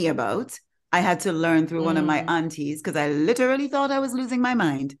me about. I had to learn through one of my aunties because I literally thought I was losing my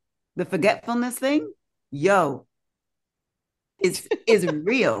mind. The forgetfulness thing, is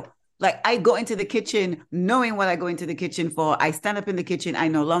real. Like I go into the kitchen knowing what I go into the kitchen for. I stand up in the kitchen. I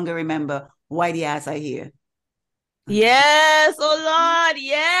no longer remember why the ass I hear. Yes. Oh Lord.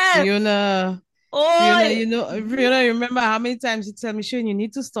 Yes. You remember how many times you tell me, Shane, you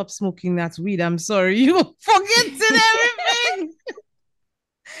need to stop smoking that weed. I'm sorry. You forget everything.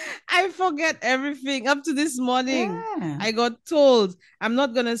 I forget everything. Up to this morning, Yeah. I got told, I'm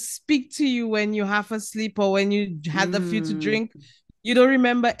not going to speak to you when you're half asleep or when you had a few to drink. You don't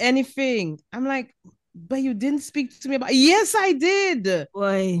remember anything. I'm like, but you didn't speak to me about. Yes, I did.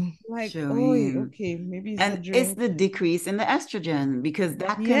 Boy, like, Showing. Okay, maybe it's and the drink. it's the decrease in the estrogen, because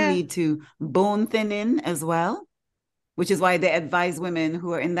that can Yeah. lead to bone thinning as well, which is why they advise women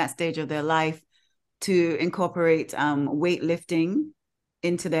who are in that stage of their life to incorporate weightlifting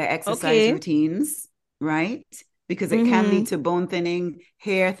into their exercise routines, right? Because it can lead to bone thinning,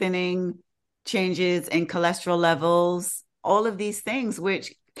 hair thinning, changes in cholesterol levels, all of these things,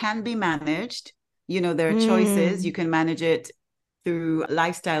 which can be managed. You know, there are choices. You can manage it through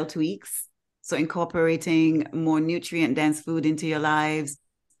lifestyle tweaks. So incorporating more nutrient-dense food into your lives,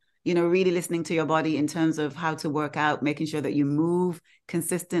 you know, really listening to your body in terms of how to work out, making sure that you move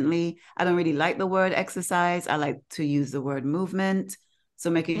consistently. I don't really like the word exercise. I like to use the word movement. So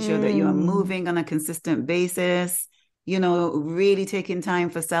making sure that you are moving on a consistent basis, you know, really taking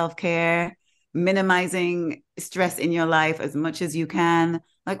time for self-care, minimizing stress in your life as much as you can,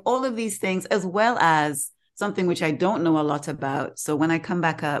 like all of these things, as well as something which I don't know a lot about. So when I come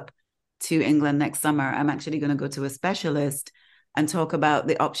back up to England next summer, I'm actually going to go to a specialist and talk about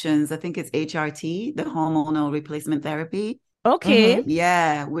the options. I think it's HRT, the hormonal replacement therapy. Okay.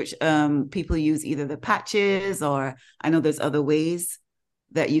 Yeah, which people use either the patches, or I know there's other ways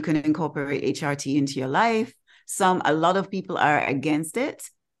that you can incorporate HRT into your life. A lot of people are against it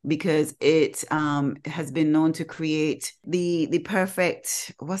because it has been known to create the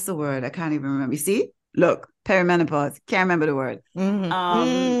perfect, what's the word? I can't even remember. You see? Look, perimenopause, can't remember the word.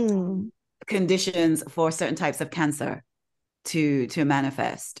 Conditions for certain types of cancer to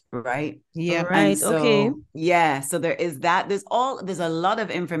manifest, right? Yeah. Right. And so, yeah, so there is that. There's a lot of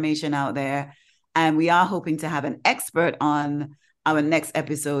information out there, and we are hoping to have an expert on our next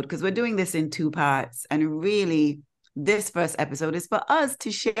episode, because we're doing this in 2 parts, and really this first episode is for us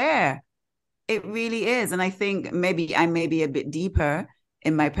to share. It really is. And I think maybe I may be a bit deeper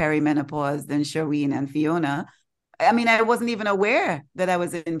in my perimenopause than Shireen and Fiona. I mean, I wasn't even aware that I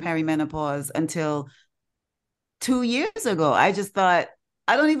was in perimenopause until 2 years ago. I just thought,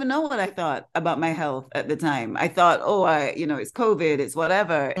 I don't even know what I thought about my health at the time. I thought, it's COVID, it's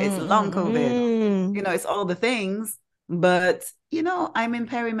whatever, it's long COVID, it's all the things. But, I'm in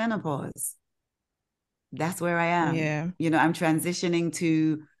perimenopause. That's where I am. Yeah. I'm transitioning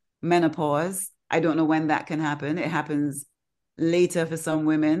to menopause. I don't know when that can happen. It happens later for some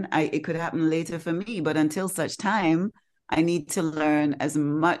women. It could happen later for me. But until such time, I need to learn as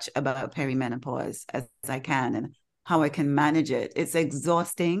much about perimenopause as I can and how I can manage it. It's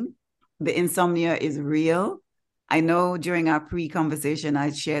exhausting. The insomnia is real. I know during our pre-conversation,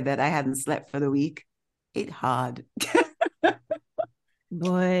 I shared that I hadn't slept for the week. It's hard.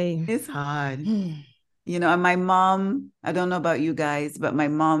 Boy. It's hard. And my mom, I don't know about you guys, but my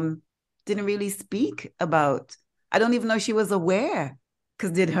mom didn't really speak about, I don't even know if she was aware,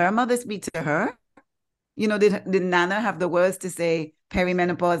 because did her mother speak to her? Did Nana have the words to say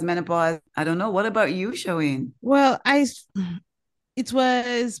perimenopause, menopause? I don't know. What about you, Showing? Well, it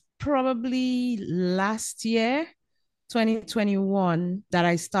was probably last year, 2021, that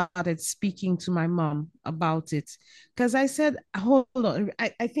I started speaking to my mom about it. Because I said, hold on,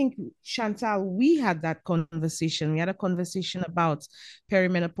 I think, Chantal, we had that conversation. We had a conversation about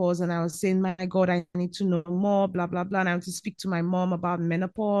perimenopause, and I was saying, my God, I need to know more, blah, blah, blah. And I want to speak to my mom about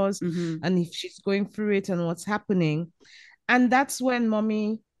menopause and if she's going through it and what's happening. And that's when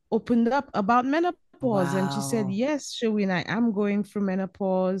mommy opened up about menopause. Wow. And she said, yes, Shireen, I am going through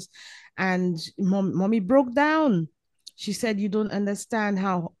menopause. And mommy broke down. She said, you don't understand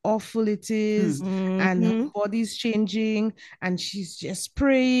how awful it is, and her body's changing, and she's just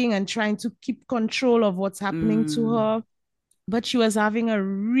praying and trying to keep control of what's happening to her. But she was having a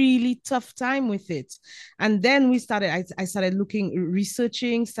really tough time with it. And then I started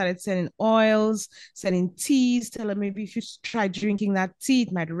researching, started selling oils, selling teas, tell her maybe if you try drinking that tea,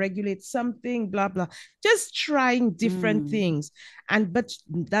 it might regulate something, blah, blah. Just trying different things. But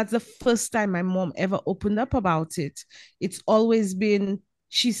that's the first time my mom ever opened up about it. It's always been,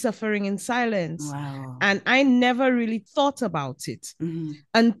 she's suffering in silence. Wow. And I never really thought about it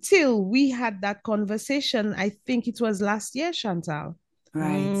until we had that conversation. I think it was last year, Chantal.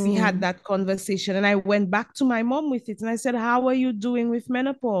 Right. We had that conversation, and I went back to my mom with it. And I said, how are you doing with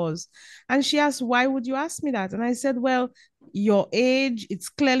menopause? And she asked, why would you ask me that? And I said, well, your age, it's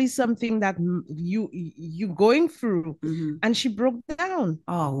clearly something that you going through. And she broke down.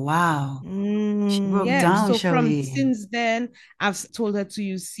 Oh, wow. She broke down, so since then, I've told her to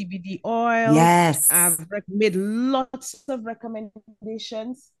use CBD oil. Yes. I've made lots of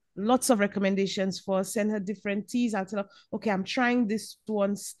recommendations lots of recommendations for, send her different teas. I'll tell her, okay, I'm trying this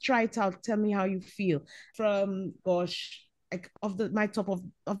one, try it out, tell me how you feel. From gosh, like off the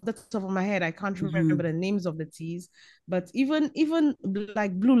top of my head, I can't remember the names of the teas, but even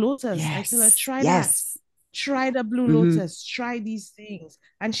like Blue Lotus, I tell her, try that. Try the Blue Lotus, try these things.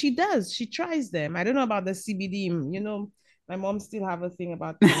 And she does, she tries them. I don't know about the CBD, my mom still have a thing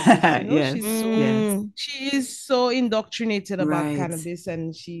about cannabis, she is so indoctrinated about cannabis,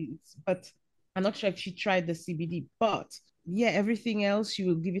 and but I'm not sure if she tried the CBD, but yeah, everything else she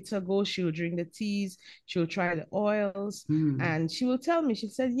will give it a go. She will drink the teas, she will try the oils, and she will tell me, she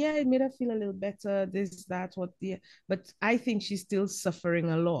said, yeah, it made her feel a little better, this, that, but I think she's still suffering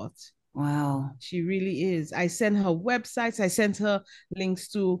a lot. Wow. She really is. I sent her websites, I sent her links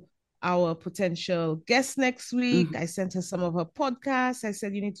to our potential guest next week. I sent her some of her podcasts. I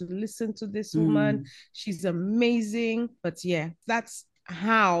said, you need to listen to this woman. She's amazing. But yeah, that's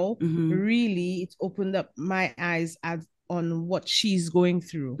how really it opened up my eyes on what she's going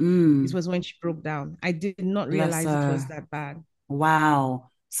through. It was when she broke down. I did not realize it was that bad. Wow.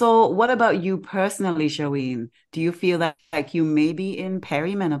 So what about you personally, Shaween? Do you feel that like you may be in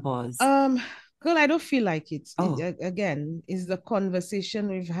perimenopause? Girl, I don't feel like it. Again, is the conversation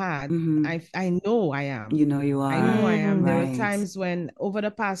we've had. I know I am. You know you are. I know I am. There were times when over the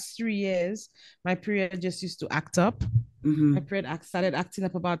past 3 years, my period just used to act up. My period started acting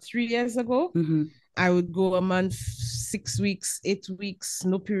up about 3 years ago. I would go a month, 6 weeks, 8 weeks,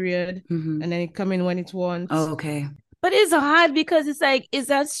 no period. And then it come in when it wants. Oh, okay. But it's hard because it's like, is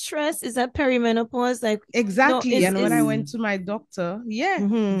that stress? Is that perimenopause? Like exactly. No, and when I went to my doctor,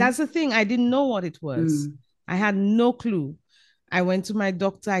 that's the thing. I didn't know what it was. I had no clue. I went to my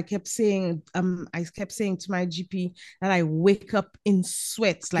doctor. I kept saying to my GP that I wake up in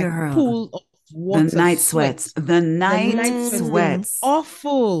sweats, like pool of water. The night sweats. The night sweats.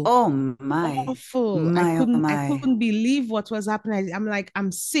 Awful. Oh my. Awful. I couldn't believe what was happening. I'm like,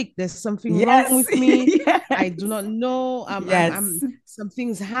 I'm sick. There's something wrong with me. I do not know.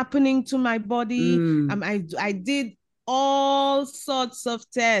 Something's happening to my body. I did all sorts of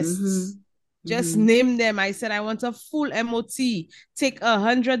tests. Just name them. I said, I want a full MOT. Take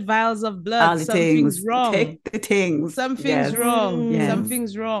 100 vials of blood. Something's wrong. Take the things. Something's wrong.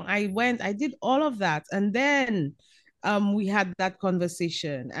 Something's wrong. I did all of that. And then we had that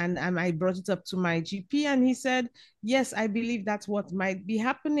conversation, and I brought it up to my GP, and he said, yes, I believe that's what might be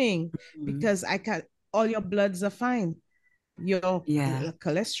happening because all your bloods are fine. Your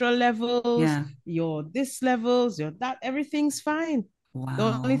cholesterol levels, your this levels, your that, everything's fine. Wow. The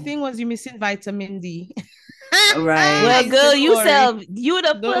only thing was you missing vitamin D. Right. Well, girl, you were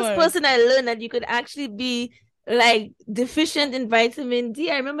the first person I learned that you could actually be like deficient in vitamin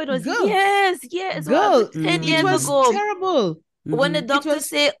D. I remember it was girl, 10 years ago. Terrible. When the doctor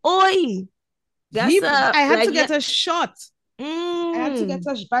said, "Oi, I had to get a shot." I had to get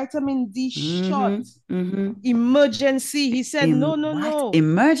a vitamin D shot. Emergency. He said, no.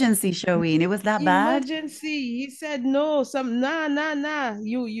 Emergency, Shaween. It was that bad? Emergency. He said, no. Nah.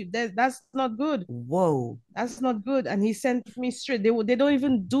 That's not good. Whoa. That's not good. And he sent me straight. They don't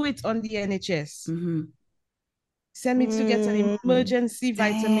even do it on the NHS. Send me to get an emergency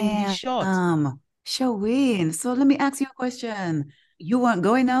vitamin D shot. Shaween, so let me ask you a question. You weren't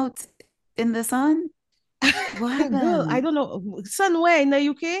going out in the sun? What girl, I don't know. Sun where in the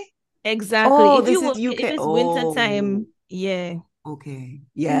UK? Exactly. Oh, this is UK. If it's winter time, Okay.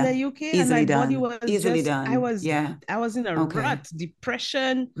 Yeah. In the UK, easily and my done. body was easily done. I was in a rut,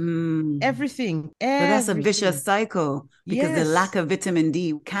 depression, everything. But that's a vicious cycle because the lack of vitamin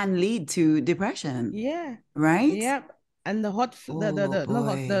D can lead to depression. Yeah. Right? Yep. And the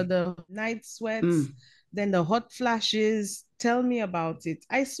the night sweats, then the hot flashes. Tell me about it.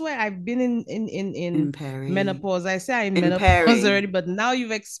 I swear I've been in menopause. I say I'm in menopause already, but now you've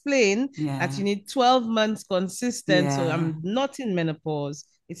explained that you need 12 months consistent. So I'm not in menopause.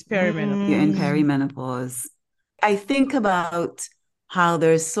 It's perimenopause. You're in perimenopause. I think about how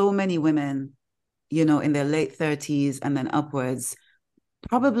there's so many women, in their late 30s and then upwards,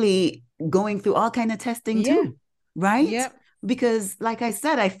 probably going through all kind of testing too, right? Yep. Because like I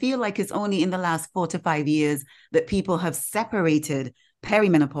said, I feel like it's only in the last 4 to 5 years that people have separated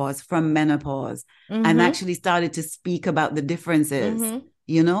perimenopause from menopause and actually started to speak about the differences,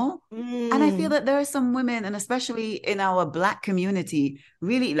 And I feel that there are some women, and especially in our Black community,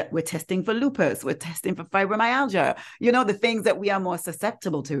 really, we're testing for lupus, we're testing for fibromyalgia, the things that we are more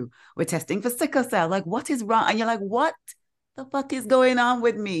susceptible to. We're testing for sickle cell. Like, what is wrong? And you're like, what the fuck is going on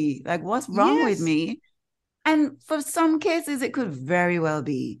with me? Like, what's wrong with me? And for some cases, it could very well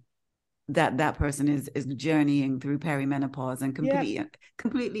be that person is journeying through perimenopause and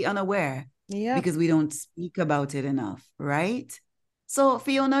completely unaware. Yeah. Because we don't speak about it enough, right? So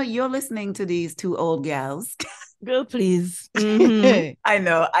Fiona, you're listening to these two old gals. Girl, please. Mm-hmm. I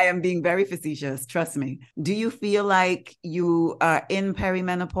know, I am being very facetious, trust me. Do you feel like you are in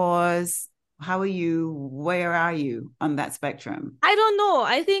perimenopause? How are you? Where are you on that spectrum? I don't know.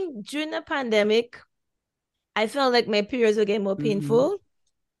 I think during the pandemic, I felt like my periods were getting more painful.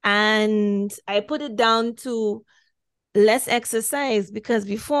 And I put it down to less exercise, because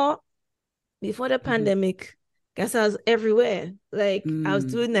before the pandemic, guess I was everywhere. Like I was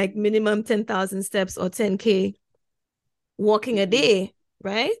doing like minimum 10,000 steps or 10K walking a day,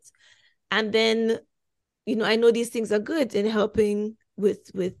 right? And then, I know these things are good in helping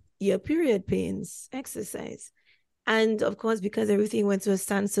with your period pains, exercise. And of course, because everything went to a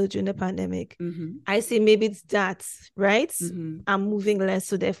standstill during the pandemic, I say maybe it's that, right? I'm moving less,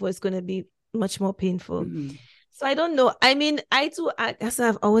 so therefore it's going to be much more painful. So I don't know. I mean, I guess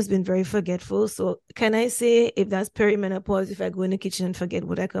I've always been very forgetful. So can I say if that's perimenopause, if I go in the kitchen and forget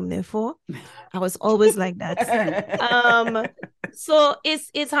what I come there for? I was always like that. So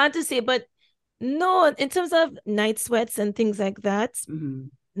it's hard to say, but no, in terms of night sweats and things like that,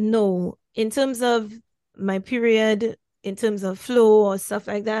 no. In terms of my period, in terms of flow or stuff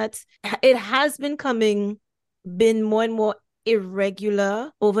like that, it has been more and more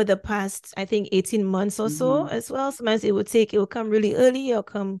irregular over the past, I think, 18 months or so as well. Sometimes it will come really early or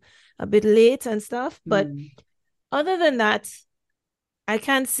come a bit late and stuff. But other than that, I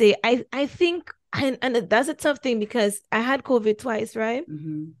can't say. I think, and that's a tough thing because I had COVID twice, right?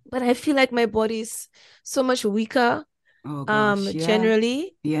 But I feel like my body's so much weaker. Oh gosh,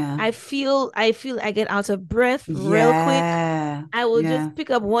 generally. I feel I get out of breath real quick. I will just pick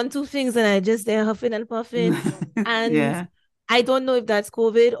up 1-2 things and I just there huffing and puffing. And I don't know if that's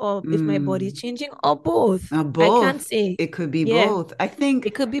COVID or if my body's changing or both. Both. I can't say. It could be both. I think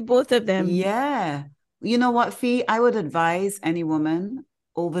it could be both of them. Yeah. You know what, Fee? I would advise any woman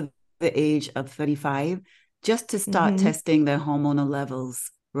over the age of 35 just to start testing their hormonal levels,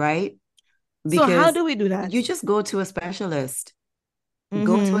 right? Because so how do we do that? You just go to a specialist.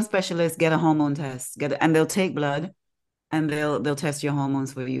 Go to a specialist, get a hormone test, and they'll take blood and they'll test your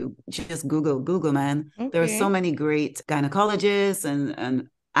hormones for you. Just Google, man. Okay. There are so many great gynecologists and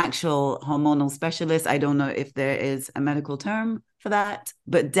actual hormonal specialists. I don't know if there is a medical term for that,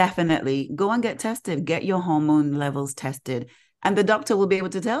 but definitely go and get tested. Get your hormone levels tested. And the doctor will be able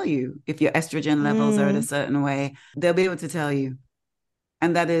to tell you if your estrogen levels are in a certain way. They'll be able to tell you.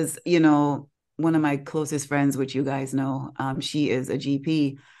 And that is, one of my closest friends, which you guys know, she is a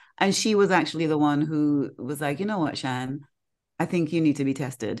GP. And she was actually the one who was like, you know what, Shan, I think you need to be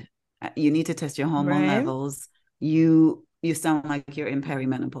tested. You need to test your hormone levels. You sound like you're in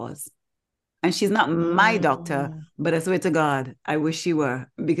perimenopause. And she's not my doctor, but I swear to God, I wish she were,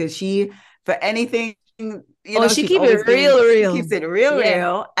 because she, for anything, she keeps it real. She keeps it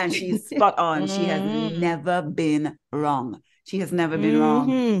real, and she's spot on. She has never been wrong. She has never been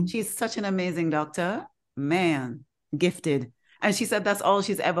wrong. She's such an amazing doctor, man, gifted. And she said that's all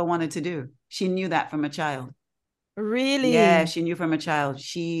she's ever wanted to do. She knew that from a child. Really? Yeah, she knew from a child.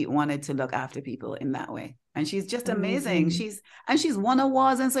 She wanted to look after people in that way. And she's just amazing. She's won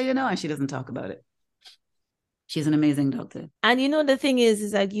awards and and she doesn't talk about it. She's an amazing doctor. And the thing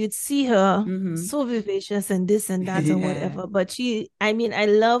is like you'd see her so vivacious and this and that and whatever. But I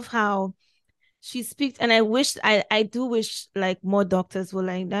love how she speaks, and I do wish like more doctors were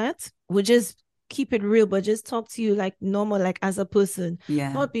like that. Would just keep it real, but just talk to you like normal, like as a person.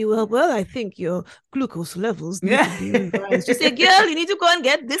 Not be well, I think your glucose levels need to be revised. Just say, girl, you need to go and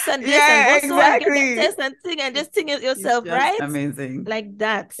get this and this and also and get the test and thing and just think it yourself, right? Amazing. Like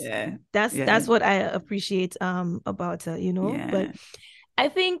that. That's what I appreciate about her, But I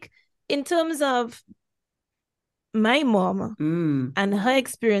think in terms of my mom and her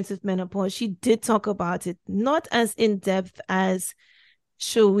experience with menopause, she did talk about it, not as in depth as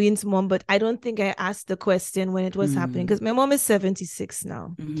Shoween's mom, but I don't think I asked the question when it was happening, because my mom is 76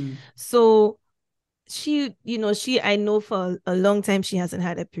 now. So she, I know for a long time she hasn't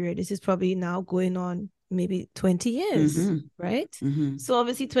had a period. This is probably now going on maybe 20 years, right? So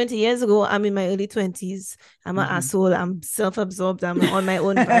obviously 20 years ago, I'm in my early 20s. I'm an asshole. I'm self-absorbed. I'm on my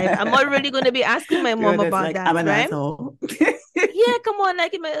own vibe. I'm not really going to be asking my mom about that, I'm an right? asshole. Yeah, come on.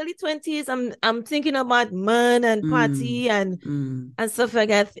 Like in my early 20s, I'm thinking about man and party and stuff like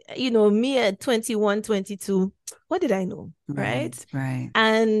that. Me at 21, 22, what did I know, right?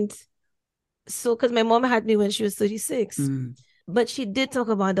 And so, because my mom had me when she was 36, but she did talk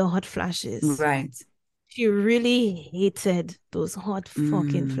about the hot flashes. Right. She really hated those hot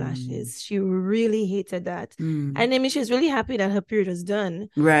fucking flashes. She really hated that. And I mean, she's really happy that her period was done.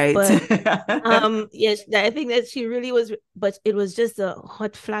 Right. But yes, I think that she really was, but it was just the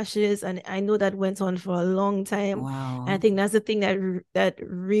hot flashes. And I know that went on for a long time. Wow. And I think that's the thing that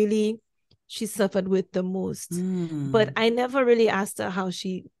really she suffered with the most. But I never really asked her how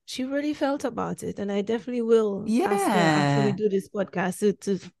she really felt about it. And I definitely will ask her after we do this podcast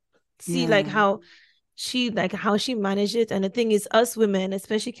to see like how she managed it. And the thing is, us women,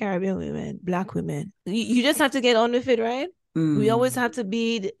 especially Caribbean women, Black women, you just have to get on with it, right? We always have to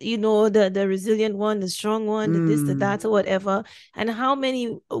be, the resilient one, the strong one, the this, the that, or whatever. And how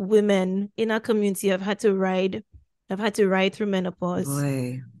many women in our community have had to ride through menopause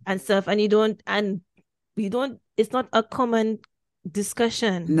and stuff, and it's not a common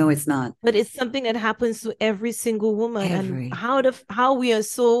discussion. No, it's not. But it's something that happens to every single woman. And how we are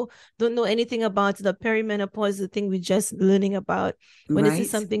so don't know anything about the perimenopause, the thing we're just learning about, when this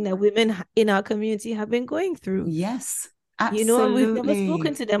is something that women in our community have been going through. Yes, absolutely. And we've never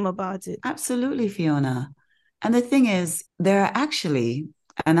spoken to them about it. Absolutely, Fiona. And the thing is, there are actually,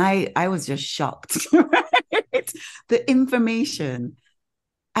 and I was just shocked, right? The information.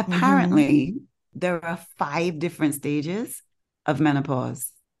 Apparently, there are 5 different stages of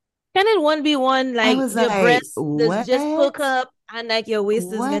menopause. Can it one be one, like your breasts just poke up and like your waist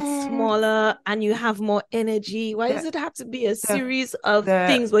gets smaller and you have more energy? Why does it have to be a series of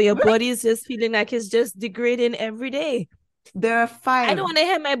things where your body is just feeling like it's just degrading every day? There are 5. I don't want to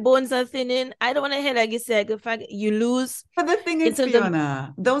hear my bones are thinning. I don't want to hear, like you said, the fact you lose. But the thing is,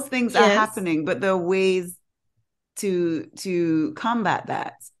 Fiona, those things are happening, but there are ways to combat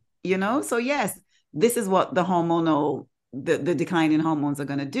that, So yes, this is what the hormonal, the decline in hormones are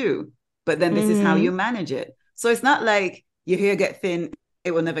going to do. But then this is how you manage it. So it's not like your hair get thin,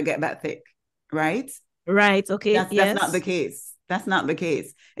 it will never get that thick, right? Right. Okay. That's not the case. That's not the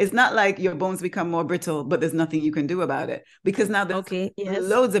case. It's not like your bones become more brittle, but there's nothing you can do about it. Because now there's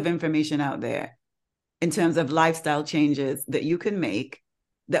loads of information out there in terms of lifestyle changes that you can make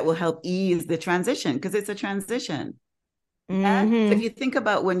that will help ease the transition, because it's a transition. And if you think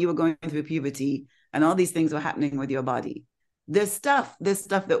about when you were going through puberty and all these things were happening with your body, there's stuff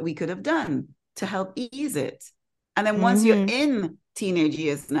that we could have done to help ease it. And then once you're in teenage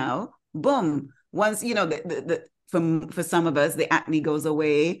years now, boom, once, for some of us, the acne goes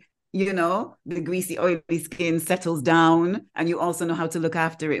away, the greasy, oily skin settles down, and you also know how to look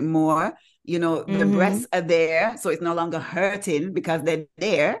after it more. The breasts are there, so it's no longer hurting because they're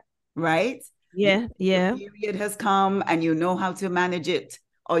there, right? Yeah. The period has come and you know how to manage it,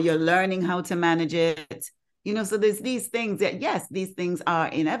 or you're learning how to manage it. So there's these things that, yes, these things are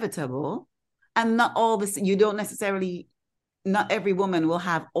inevitable. And not all this, not every woman will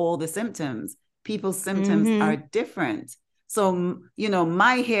have all the symptoms. People's symptoms are different. So,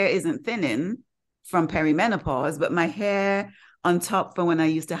 my hair isn't thinning from perimenopause, but my hair on top from when I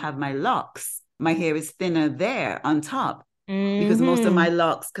used to have my locks, my hair is thinner there on top. Because most of my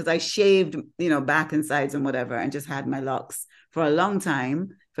locks, because I shaved, back and sides and whatever, and just had my locks for a long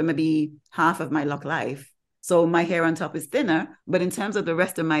time, for maybe half of my lock life. So my hair on top is thinner, but in terms of the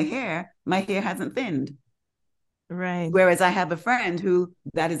rest of my hair hasn't thinned. Right. Whereas I have a friend who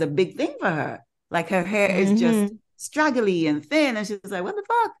that is a big thing for her. Like her hair is just straggly and thin, and she's like, what the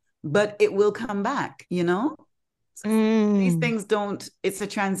fuck? But it will come back, So these things it's a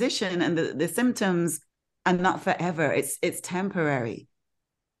transition, and the symptoms are not forever. It's temporary.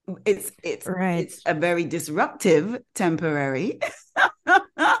 It's a very disruptive temporary.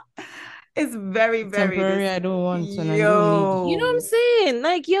 It's very, very temporary. I don't want to. You know what I'm saying?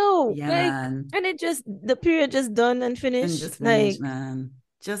 Like, man. And the period just done and finished. And just finished, man.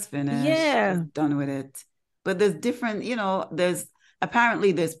 Just finished. Yeah. Just done with it. But there's different, there's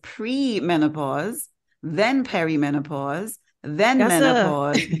pre-menopause, then perimenopause, then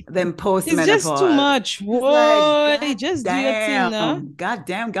menopause, then postmenopause. It's just too much. Whoa, like, just do your thing now.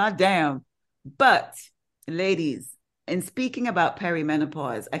 Goddamn. But ladies, in speaking about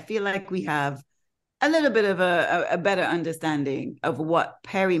perimenopause, I feel like we have a little bit of a better understanding of what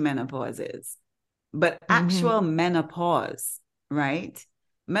perimenopause is. But actual menopause, right?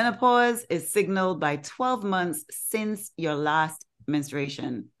 Menopause is signaled by 12 months since your last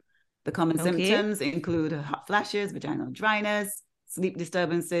menstruation. The common symptoms include hot flashes, vaginal dryness, sleep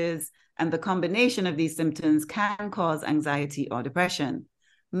disturbances, and the combination of these symptoms can cause anxiety or depression.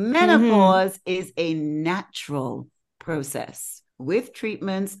 Menopause is a natural process with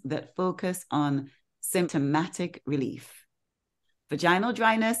treatments that focus on symptomatic relief. Vaginal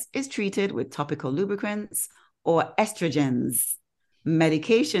dryness is treated with topical lubricants or estrogens.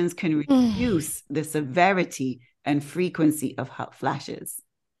 medications can reduce the severity and frequency of hot flashes.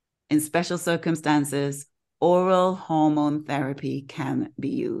 In special circumstances, oral hormone therapy can be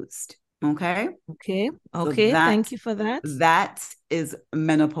used. Okay. So thank you for that. That is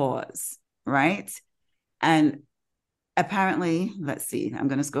menopause, right? And apparently, let's see, I'm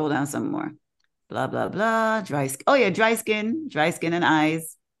going to scroll down some more. Blah, blah, blah. Dry skin. Oh, yeah, dry skin and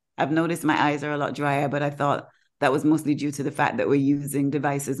eyes. I've noticed my eyes are a lot drier, but I thought that was mostly due to the fact that we're using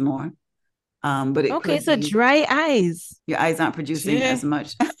devices more. But it okay, so dry eyes. Your eyes aren't producing as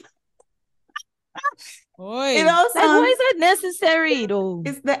much. Why is that necessary though?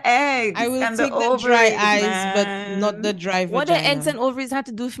 It's the eggs. I will and take the dry eyes, but not the dry vagina. What do eggs and ovaries have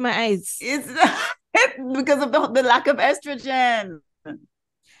to do with my eyes? It's because of the lack of estrogen.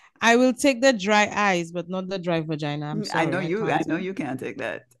 I will take the dry eyes, but not the dry vagina. I'm sorry. I know you can't take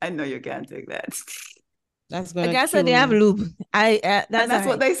that. I know you can't take that. That's gonna. I guess they have lube. That's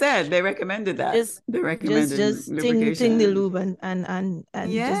what they said. They recommended that. They recommended just ting the lube and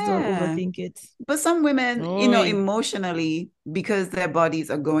just don't overthink it. But some women, emotionally, because their bodies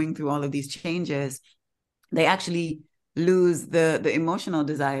are going through all of these changes, they actually lose the emotional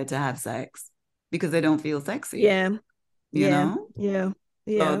desire to have sex because they don't feel sexy. Yeah. You know? Yeah.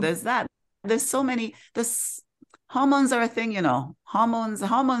 So there's that. There's so many. Hormones are a thing,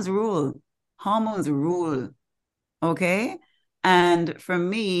 Hormones rule. Hormones rule. Okay. And for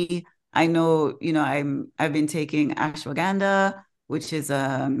me, I know, I've been taking ashwagandha, which is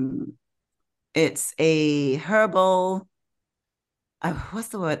it's a herbal, what's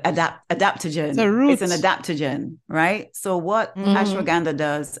the word? Adaptogen. It's an adaptogen, right? So what ashwagandha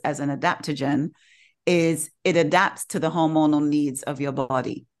does as an adaptogen is it adapts to the hormonal needs of your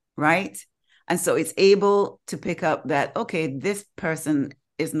body, right? And so it's able to pick up that, okay, this person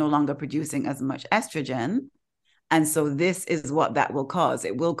is no longer producing as much estrogen. And so this is what that will cause.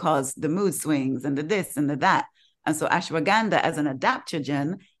 It will cause the mood swings and the this and the that. And so ashwagandha as an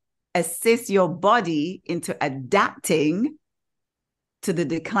adaptogen assists your body into adapting to the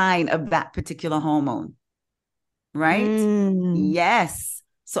decline of that particular hormone, right? Yes.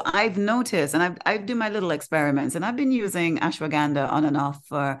 So I've noticed, and I do my little experiments, and I've been using ashwagandha on and off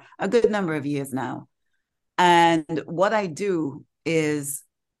for a good number of years now. And what I do is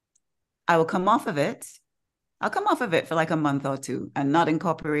I will come off of it. I'll come off of it for like a month or two and not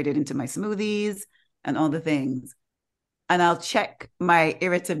incorporate it into my smoothies and all the things. And I'll check my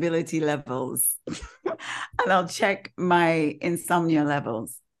irritability levels and I'll check my insomnia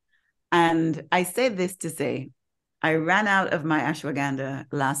levels. And I say this to say, I ran out of my ashwagandha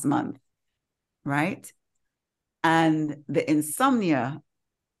last month, right? And the insomnia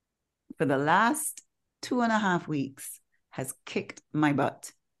for the last 2.5 weeks has kicked my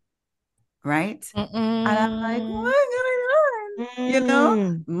butt, right? And I'm like, what's going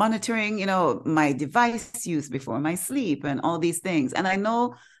on? Monitoring, my device use before my sleep and all these things. And I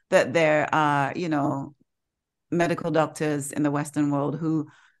know that there are, medical doctors in the Western world who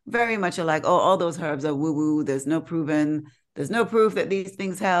very much are like, oh, all those herbs are woo-woo. There's no proof that these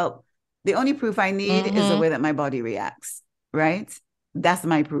things help. The only proof I need is the way that my body reacts, right? That's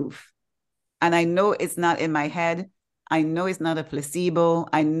my proof. And I know it's not in my head. I know it's not a placebo.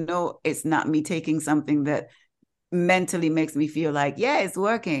 I know it's not me taking something that mentally makes me feel like, yeah, it's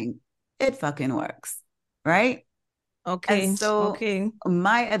working. It fucking works, right? Okay. And so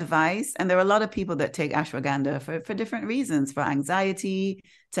my advice, and there are a lot of people that take ashwagandha for different reasons, for anxiety,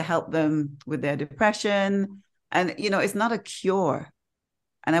 to help them with their depression. And, it's not a cure.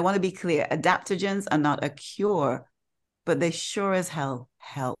 And I want to be clear, adaptogens are not a cure, but they sure as hell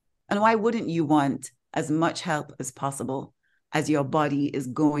help. And why wouldn't you want as much help as possible as your body is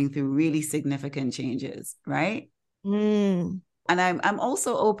going through really significant changes, right? And I'm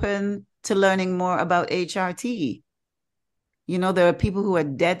also open to learning more about HRT. There are people who are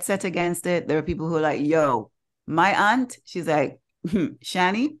dead set against it. There are people who are like, yo, my aunt, she's like,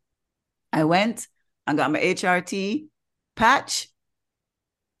 Shani, I went and got my HRT patch.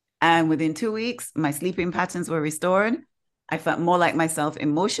 And within 2 weeks, my sleeping patterns were restored. I felt more like myself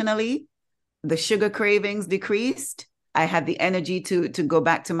emotionally. The sugar cravings decreased. I had the energy to go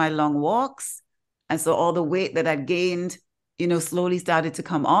back to my long walks. And so all the weight that I'd gained, slowly started to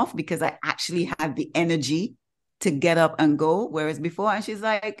come off because I actually had the energy to get up and go. Whereas before, and she's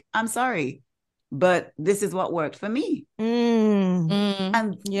like, I'm sorry, but this is what worked for me. And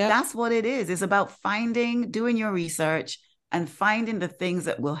that's what it is. It's about doing your research and finding the things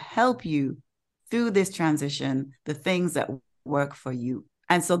that will help you through this transition, the things that work for you.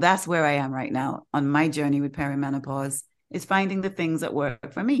 And so that's where I am right now on my journey with perimenopause, is finding the things that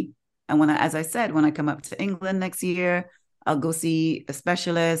work for me. And as I said, when I come up to England next year, I'll go see a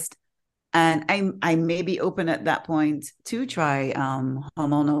specialist. And I may be open at that point to try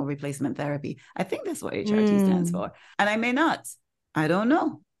hormonal replacement therapy. I think that's what HRT stands for. And I may not. I don't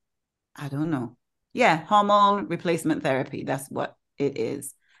know. Yeah, hormone replacement therapy. That's what it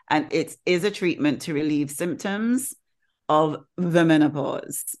is. And it is a treatment to relieve symptoms of the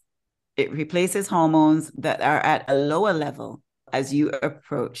menopause. It replaces hormones that are at a lower level as you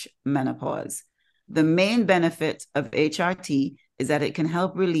approach menopause. The main benefit of HRT is that it can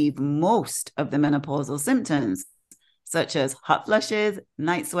help relieve most of the menopausal symptoms, such as hot flushes,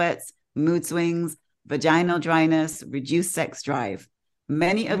 night sweats, mood swings, vaginal dryness, reduced sex drive.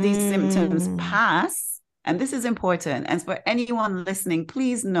 Many of these symptoms pass, and this is important. And for anyone listening,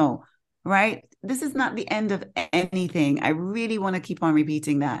 please know, right? This is not the end of anything. I really want to keep on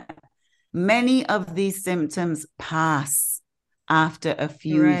repeating that. Many of these symptoms pass after a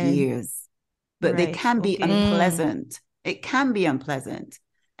few years, but they can be unpleasant. It can be unpleasant.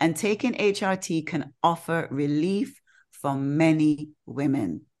 And taking HRT can offer relief for many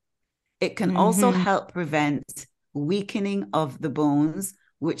women. It can also help prevent weakening of the bones,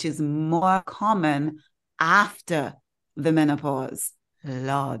 which is more common after the menopause.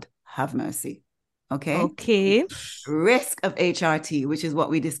 Lord have mercy. Okay. Risk of HRT, which is what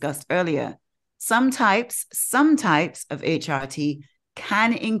we discussed earlier. Some types of HRT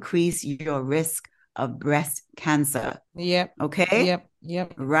can increase your risk of breast cancer. Yep. Okay.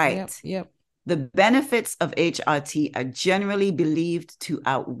 Yep. Right. Yep. The benefits of HRT are generally believed to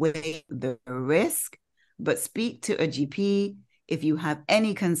outweigh the risk, but speak to a GP if you have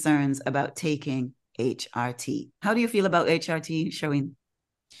any concerns about taking HRT. How do you feel about HRT, Sherwin?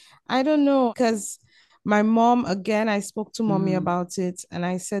 I don't know, because my mom, again, I spoke to mommy about it, and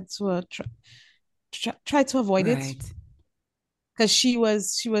I said to her, try to avoid it. Because she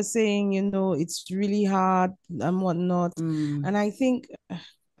was saying, it's really hard and whatnot. And I think,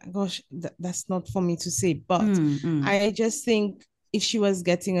 gosh, that's not for me to say, but I just think if she was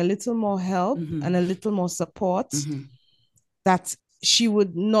getting a little more help and a little more support, that she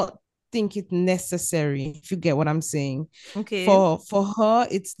would not think it necessary, if you get what I'm saying. Okay. For her,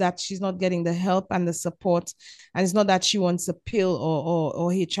 it's that she's not getting the help and the support, and it's not that she wants a pill or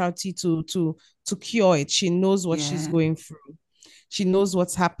HRT to cure it. She knows what she's going through. She knows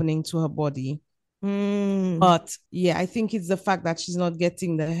what's happening to her body. But yeah, I think it's the fact that she's not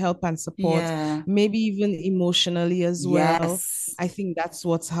getting the help and support, maybe even emotionally as well. I think that's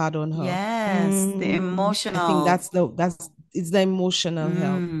what's hard on her. The emotional. I think it's the emotional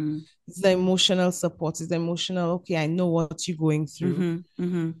help. It's the emotional support. It's the emotional, okay, I know what you're going through.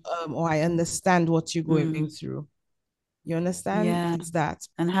 Or I understand what you're going through. You understand? Yeah. It's that.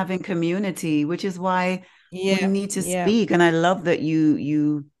 And having community, which is why we need to speak. And I love that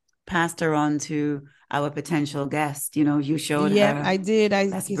you passed her on to our potential guest. You showed her. Yeah, I did.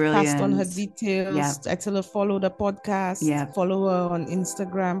 That's brilliant. Passed on her details. I tell her, follow the podcast. Follow her on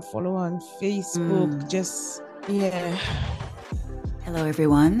Instagram. Follow her on Facebook. Hello,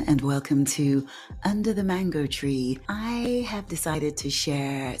 everyone, and welcome to Under the Mango Tree. I have decided to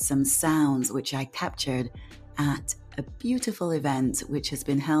share some sounds which I captured at a beautiful event which has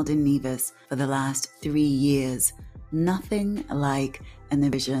been held in Nevis for the last 3 years. Nothing like an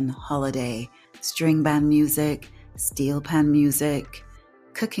Envision holiday. String band music, steel pan music,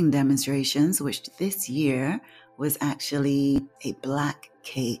 cooking demonstrations, which this year was actually a black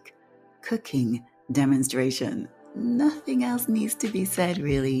cake cooking demonstration. Nothing else needs to be said,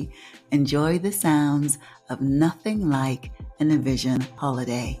 really. Enjoy the sounds of Nothing Like an Envision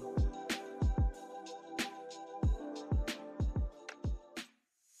holiday.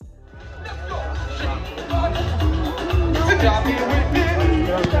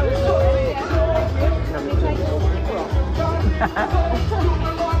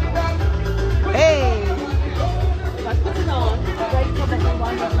 Hey!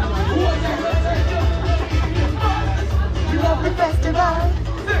 We love the festival.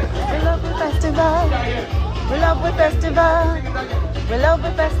 We love the festival. We love the festival. We love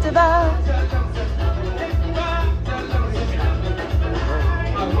the festival.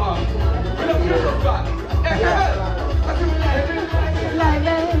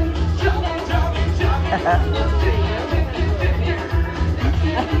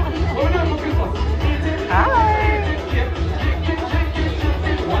 Hi.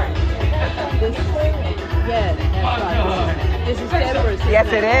 This is February. Yes,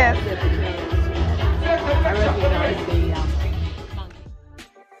 it is. I recognize the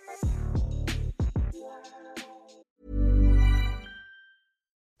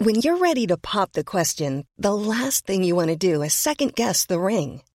When you're ready to pop the question, the last thing you want to do is second-guess the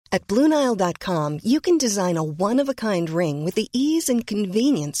ring. At BlueNile.com, you can design a one-of-a-kind ring with the ease and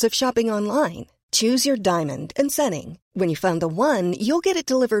convenience of shopping online. Choose your diamond and setting. When you find the one, you'll get it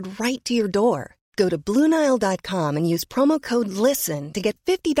delivered right to your door. Go to BlueNile.com and use promo code LISTEN to get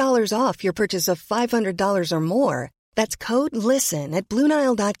 $50 off your purchase of $500 or more. That's code LISTEN at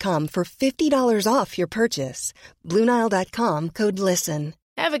BlueNile.com for $50 off your purchase. BlueNile.com, code LISTEN.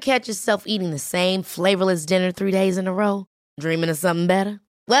 Ever catch yourself eating the same flavorless dinner 3 days in a row? Dreaming of something better?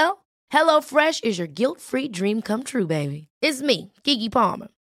 Well, HelloFresh is your guilt-free dream come true, baby. It's me, Keke Palmer.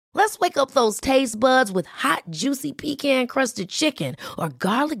 Let's wake up those taste buds with hot, juicy pecan-crusted chicken or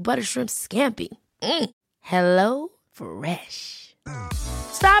garlic butter shrimp scampi. Hello Fresh.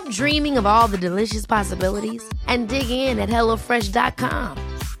 Stop dreaming of all the delicious possibilities and dig in at HelloFresh.com.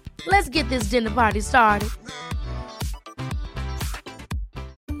 Let's get this dinner party started.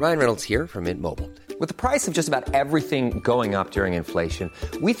 Ryan Reynolds here from Mint Mobile. With the price of just about everything going up during inflation,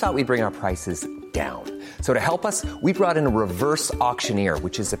 we thought we'd bring our prices down. So to help us, we brought in a reverse auctioneer,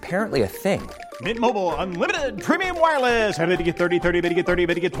 which is apparently a thing. Mint Mobile Unlimited Premium Wireless. How to get 30, 30, bit to get 30,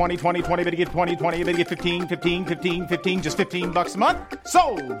 bit to get 20, 20, 20, bit to get 20, 20, bit to get 15, 15, 15, 15, just $15 a month?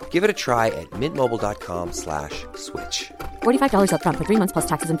 Sold! Give it a try at mintmobile.com/switch. $45 up front for 3 months plus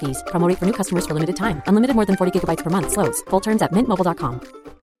taxes and fees. Promo rate for new customers for limited time. Unlimited more than 40 gigabytes per month. Slows full terms at mintmobile.com.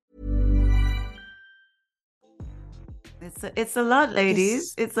 It's a lot,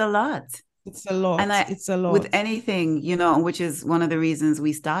 ladies. It's a lot. It's a lot. And it's a lot. With anything, you know, which is one of the reasons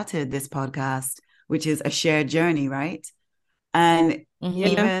we started this podcast, which is a shared journey, right? And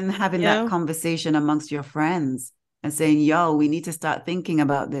even having that conversation amongst your friends and saying, yo, we need to start thinking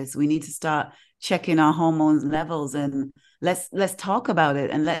about this. We need to start checking our hormones levels and let's talk about it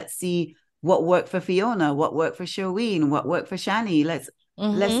and let's see what worked for Fiona, what worked for Sherween, what worked for Shani. Let's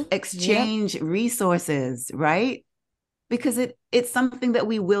exchange resources, right? Because it's something that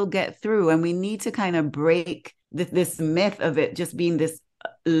we will get through, and we need to kind of break this myth of it just being this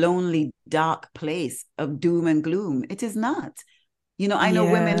lonely, dark place of doom and gloom. It is not. You know, I know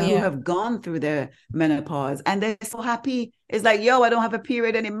women who have gone through their menopause and they're so happy. It's like, yo, I don't have a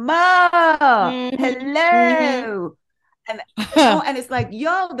period anymore. Hello. And, and it's like,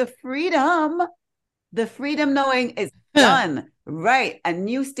 yo, the freedom knowing it's done. Right. A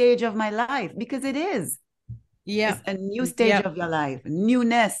new stage of my life, because it is. Yeah. It's a new stage of your life,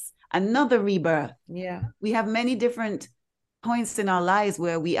 newness, another rebirth. Yeah. We have many different points in our lives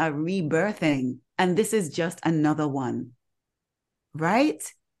where we are rebirthing, and this is just another one. Right?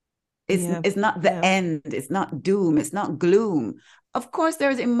 It's not the end. It's not doom. It's not gloom. Of course,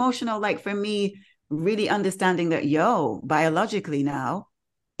 there's emotional, like for me, really understanding that, biologically now,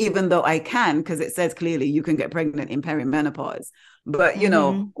 even though I can, because it says clearly you can get pregnant in perimenopause. But, you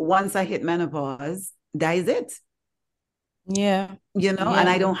know, once I hit menopause, that is it. Yeah. You know, and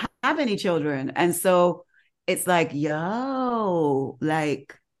I don't have any children. And so it's like,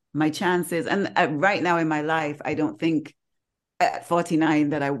 like my chances. And right now in my life, I don't think at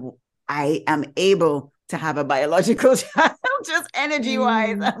 49 that I am able to have a biological child, just energy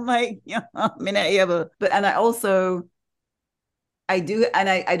wise. I'm like, I'm not able. But, and I also, I do, and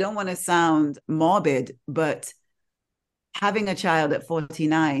I don't want to sound morbid, but having a child at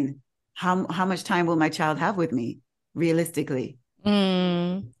 49, how much time will my child have with me realistically? You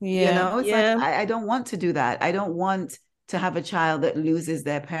know, it's like, I don't want to do that. I don't want to have a child that loses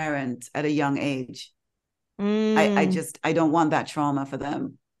their parent at a young age. I don't want that trauma for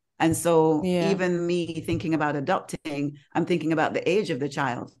them. And so even me thinking about adopting, I'm thinking about the age of the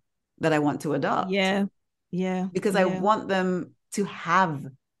child that I want to adopt. Because I want them to have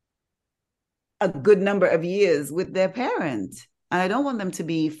a good number of years with their parent. And I don't want them to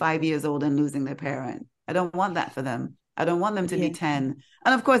be 5 years old and losing their parent. I don't want that for them. I don't want them to be 10.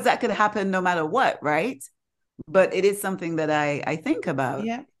 And of course, that could happen no matter what, right? But it is something that I think about.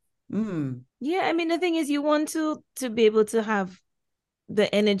 Yeah, I mean, the thing is, you want to be able to have the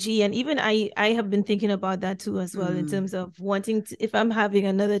energy. And even I have been thinking about that too as well, in terms of wanting to, if I'm having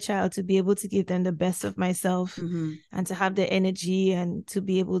another child, to be able to give them the best of myself and to have the energy and to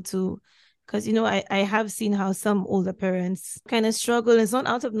be able to, because, you know, I have seen how some older parents kind of struggle. It's not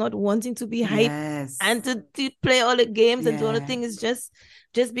out of not wanting to be hyped and to play all the games and do all the things. It's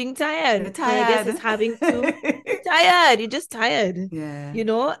just being tired. I guess it's having to tired. You're just tired. You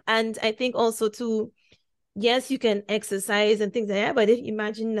know, and I think also too, yes, you can exercise and things like that, but if you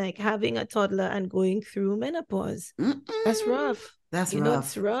imagine like having a toddler and going through menopause, that's rough. It's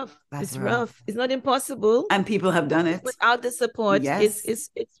rough. It's rough. It's not impossible. And people have done it. Without the support, it's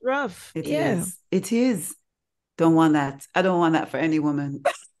rough. It is. Don't want that. I don't want that for any woman.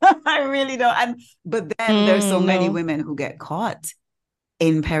 I really don't. But then there's so many women who get caught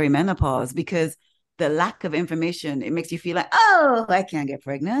in perimenopause, because the lack of information, it makes you feel like, oh, I can't get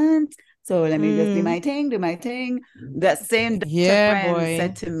pregnant. So let me just do my thing. That same friend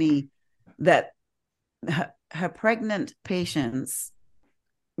said to me that her pregnant patients,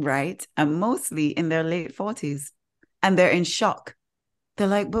 right, are mostly in their late 40s, and they're in shock. They're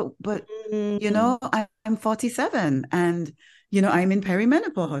like, but you know, I'm 47 and, you know, I'm in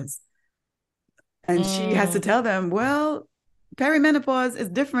perimenopause. And she has to tell them, well, perimenopause is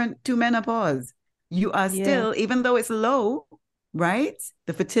different to menopause. You are still, even though it's low, right?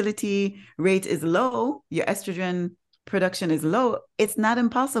 The fertility rate is low. Your estrogen production is low. It's not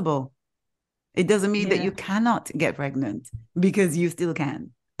impossible. It doesn't mean that you cannot get pregnant, because you still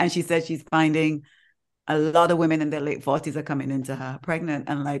can. And she said she's finding a lot of women in their late 40s are coming into her pregnant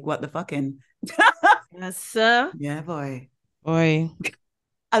and like, what the fucking? Yes, sir. Yeah, boy. A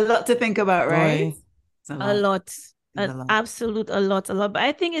lot to think about, right? A lot. An absolute a lot. But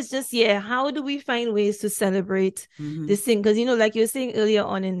I think it's just, how do we find ways to celebrate this thing? Because, you know, like you were saying earlier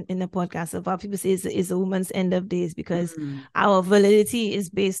on in the podcast, about people say it's a woman's end of days, because our validity is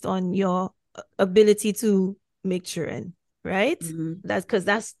based on your ability to make children, right? That's because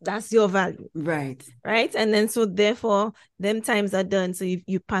that's your value, right? And then so therefore them times are done, so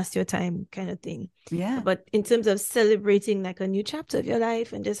you passed your time, kind of thing. But in terms of celebrating like a new chapter of your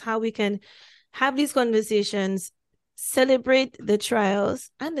life, and just how we can have these conversations, celebrate the trials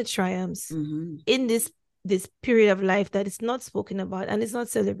and the triumphs in this period of life that is not spoken about and it's not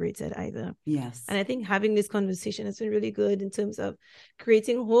celebrated either. Yes. And I think having this conversation has been really good in terms of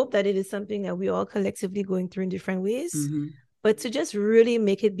creating hope that it is something that we all collectively going through in different ways, but to just really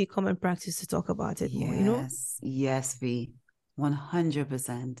make it become a practice to talk about it more, you know? Yes, V,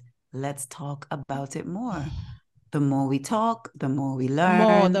 100%. Let's talk about it more. The more we talk, the more we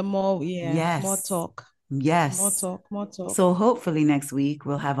learn. More talk. Yes. More talk. So hopefully next week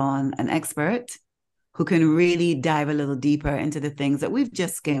we'll have on an expert who can really dive a little deeper into the things that we've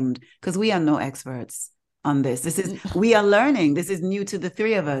just skimmed, because we are no experts on this. We are learning. This is new to the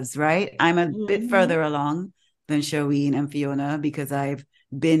three of us, right? I'm a bit further along than Sherween and Fiona, because I've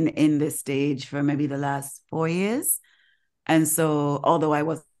been in this stage for maybe the last 4 years. And so, although I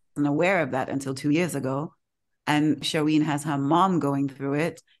wasn't aware of that until 2 years ago, and Sherween has her mom going through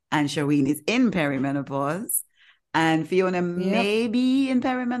it, and Sherween is in perimenopause, and Fiona may be in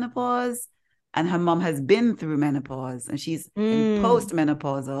perimenopause, and her mom has been through menopause, and she's in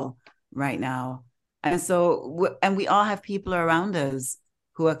postmenopausal right now. And so, and we all have people around us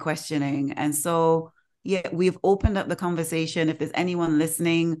who are questioning. And so, we've opened up the conversation. If there's anyone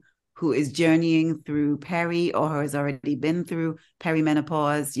listening who is journeying through peri or has already been through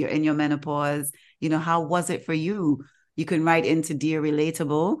perimenopause, you're in your menopause, you know, how was it for you? You can write into Dear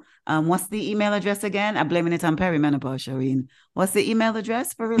Relatable. What's the email address again? I'm blaming it on perimenopause, Sherween. What's the email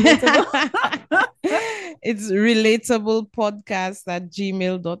address for Relatable? It's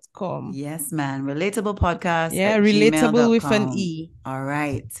relatablepodcast@gmail.com. Yes, man. Relatable-podcast. Relatable with an E. All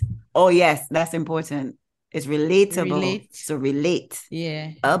right. Oh, yes. That's important. It's relatable. So relate.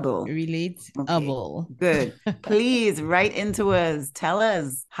 Relatable. Good. Please write into us. Tell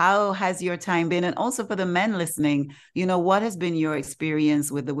us, how has your time been? And also for the men listening, you know, what has been your experience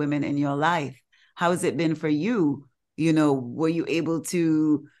with the women in your life? How has it been for you? You know, were you able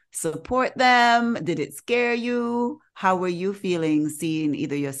to support them? Did it scare you? How were you feeling seeing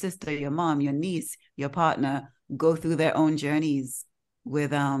either your sister, your mom, your niece, your partner go through their own journeys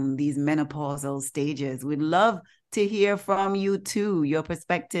with these menopausal stages? We'd love to hear from you too. Your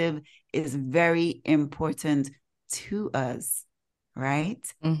perspective is very important to us, right?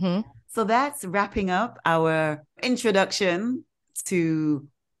 So that's wrapping up our introduction to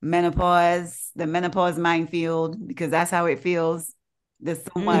menopause, the menopause minefield, because that's how it feels. There's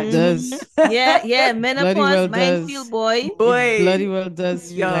so much. It does. Menopause minefield, boy. It bloody well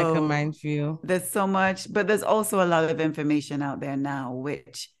does feel like a minefield. There's so much, but there's also a lot of information out there now,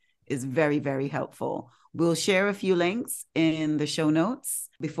 which is very, very helpful. We'll share a few links in the show notes.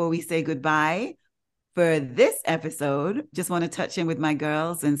 Before we say goodbye for this episode, just want to touch in with my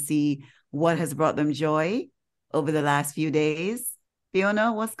girls and see what has brought them joy over the last few days.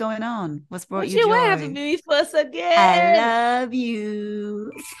 Fiona, what's going on? What's brought you joy? Why have to be me first again? I love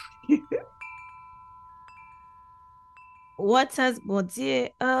you. What has brought you?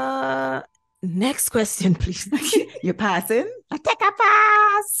 Next question, please. You're passing? I take a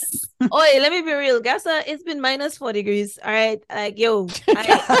pass. Oi, let me be real. Guess it's been -4 degrees. All right. Like, yo.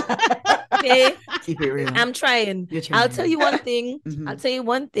 Okay. Keep it real. I'm trying. I'll tell you one thing.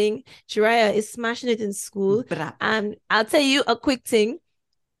 Jiraiya is smashing it in school. And I'll tell you a quick thing.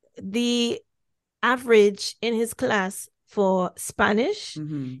 The average in his class for Spanish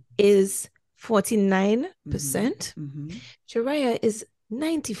is 49%. Jariah is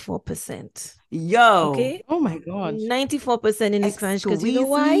 94%. Yo. Okay. Oh my God. 94% in Spanish, because you know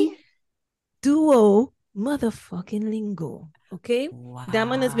why? Duo motherfucking lingo. Okay. Wow. That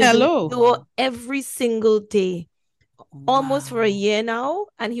man has been doing Duo every single day, almost for a year now,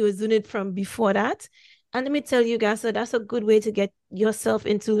 and he was doing it from before that. And let me tell you guys, so that's a good way to get yourself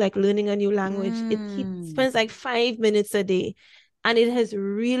into like learning a new language. He spends like 5 minutes a day, and it has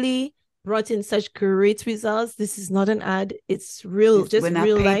really brought in such great results. This is not an ad. It's real, just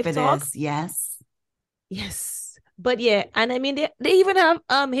real life talk. Yes. But yeah, and I mean, they even have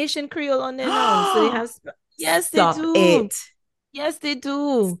Haitian Creole on there now. So they have, yes, Stop they do. it. Yes, they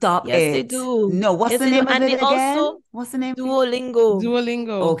do. Stop yes, it. they do. No, what's the name of it again? Also, what's the name? Duolingo.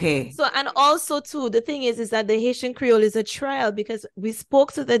 Okay. So, and also too, the thing is that the Haitian Creole is a trial, because we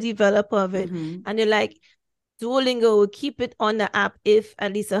spoke to the developer of it, and they're like, Duolingo will keep it on the app if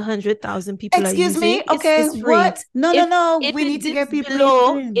at least 100,000 people are using. Excuse me? Okay, it's free. what? No. If we need to get people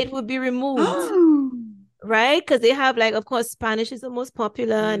below, it would be removed. Right? Because they have, like, of course, Spanish is the most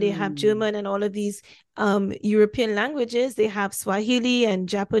popular, and they have German and all of these European languages. They have Swahili and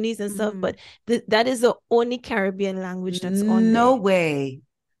Japanese and stuff, but that is the only Caribbean language that's on there. No way.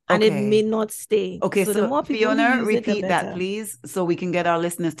 And it may not stay. Okay, so the more people Fiona, use repeat it, that, please, so we can get our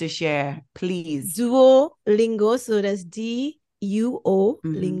listeners to share, please. Duolingo, so that's DUO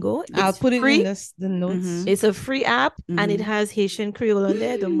Lingo. I'll put it in the notes. It's a free app, and it has Haitian Creole on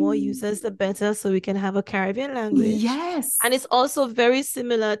there. The more users, the better, so we can have a Caribbean language. Yes. And it's also very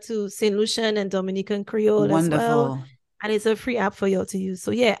similar to St. Lucian and Dominican Creole as well. And it's a free app for y'all to use.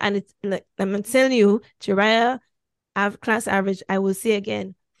 So yeah, and it's like, I'm telling you, Jariah class average, I will say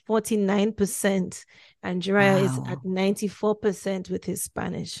again, 49%, and Jariah is at 94% with his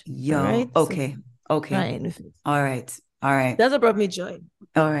Spanish. Yo, right? okay. All right. That's what brought me joy.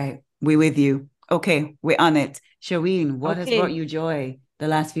 All right, we're with you. Okay, we're on it. Shireen, what has brought you joy the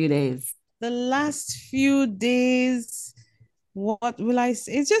last few days? The last few days, what will I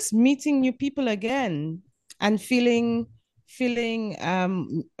say? It's just meeting new people again and feeling.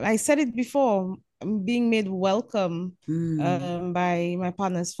 I said it before. Being made welcome by my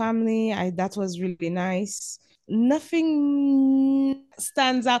partner's family. That was really nice. Nothing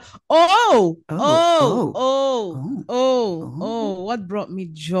stands out. What brought me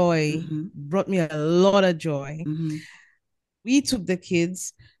joy? Brought me a lot of joy. We took the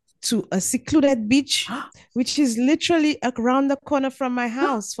kids to a secluded beach, which is literally around the corner from my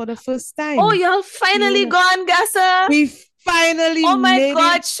house for the first time. Oh, y'all finally gone, Gassa? We finally made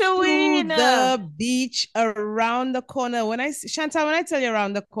it Shaween. to the beach around the corner. Chantal, when I tell you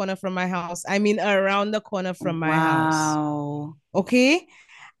around the corner from my house, I mean around the corner from my house. Okay?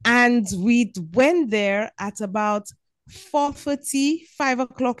 And we went there at about 4:30, 5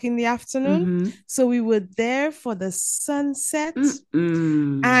 o'clock in the afternoon. So we were there for the sunset.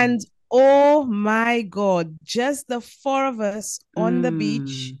 And oh my God, just the four of us on the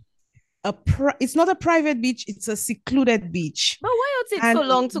beach. It's not a private beach, it's a secluded beach. But why it take so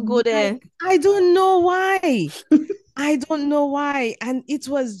long to go there? I don't know why. And it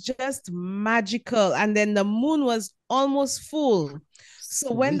was just magical. And then the moon was almost full.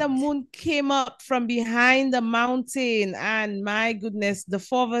 So when the moon came up from behind the mountain, and my goodness, the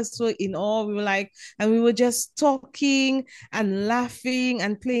four of us were in awe. We were like, and we were just talking and laughing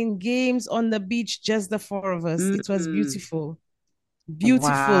and playing games on the beach, just the four of us. It was beautiful.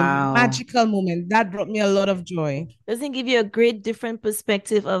 Magical moment. That brought me a lot of joy. Doesn't give you a great different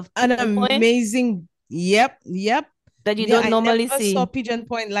perspective of an amazing that you don't normally see. I never saw Pigeon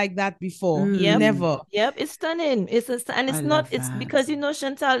Point like that before. Never. It's stunning. It's because, you know,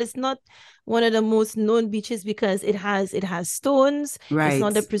 Chantal, it's not one of the most known beaches because it has stones. It's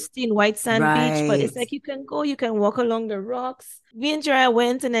not the pristine white sand beach, but it's like you can walk along the rocks. Me and Jariah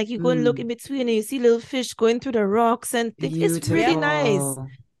went, and like you go and look in between, and you see little fish going through the rocks, and it's really nice.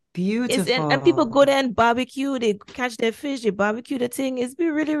 Beautiful. And people go there and barbecue. They catch their fish, they barbecue the thing. It's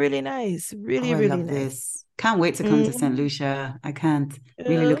been really, really nice. Really, really nice. This. Can't wait to come to St. Lucia. I can't.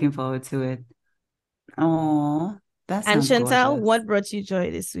 Really looking forward to it. Oh, that's And Chantal, what brought you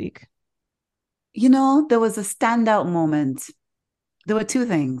joy this week? You know, there was a standout moment. There were two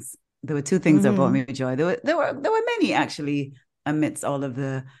things. That brought me joy. There were many actually amidst all of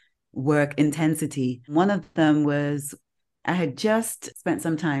the work intensity. One of them was I had just spent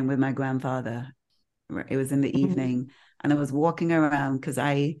some time with my grandfather. It was in the evening, and I was walking around because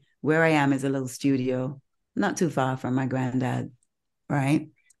where I am is a little studio, not too far from my granddad, right?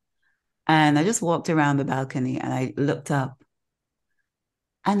 And I just walked around the balcony and I looked up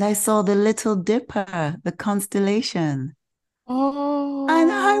and I saw the Little Dipper, the constellation. Oh.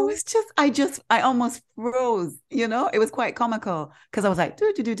 And I almost froze, you know? It was quite comical because I was like,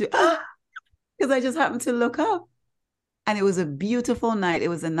 because I just happened to look up. And it was a beautiful night. It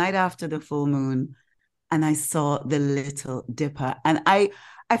was the night after the full moon. And I saw the Little Dipper. And I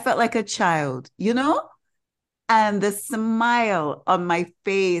felt like a child, you know? And the smile on my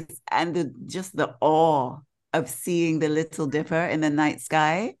face and just the awe of seeing the Little Dipper in the night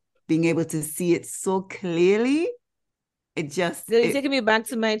sky, being able to see it so clearly. It's taking me back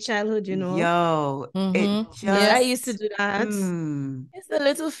to my childhood, you know. Yo, I used to do that. It's the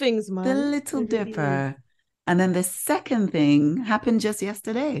little things, man. The Little Dipper. And then the second thing happened just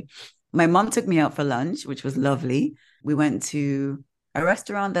yesterday. My mom took me out for lunch, which was lovely. We went to a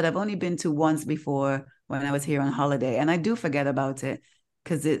restaurant that I've only been to once before when I was here on holiday. And I do forget about it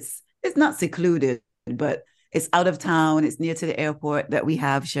because it's not secluded, but it's out of town. It's near to the airport that we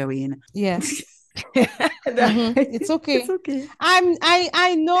have, Shireen. Yes. It's okay. It's okay.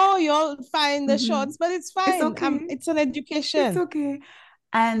 I know you'll find the shorts, but it's fine. It's okay. It's an education. It's okay.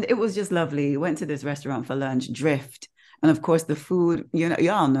 And it was just lovely. Went to this restaurant for lunch, Drift. And of course, the food, you know,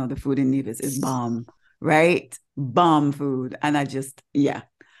 y'all know the food in Nevis is bomb, right? Bomb food. And yeah.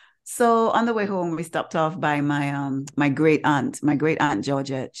 So on the way home, we stopped off by my great aunt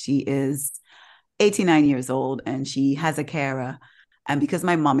Georgette. She is 89 years old and she has a carer. And because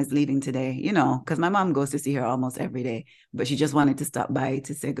my mom is leaving today, you know, because my mom goes to see her almost every day, but she just wanted to stop by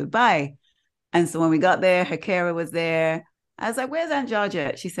to say goodbye. And so when we got there, her carer was there. I was like, where's Aunt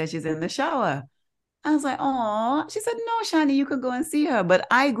Georgette? She said she's in the shower. I was like, oh, she said, no, Shani, you could go and see her. But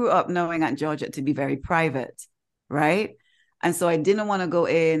I grew up knowing Aunt Georgette to be very private, right? And so I didn't want to go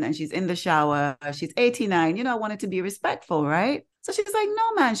in and she's in the shower. She's 89, you know, I wanted to be respectful, right? So she's like,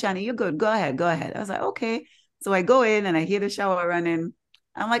 no, man, Shani, you're good. Go ahead. I was like, okay. So I go in and I hear the shower running.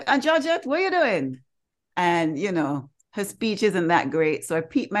 I'm like, Aunt Georgette, what are you doing? And, you know, her speech isn't that great. So I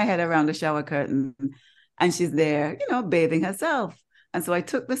peek my head around the shower curtain and she's there, you know, bathing herself. And so I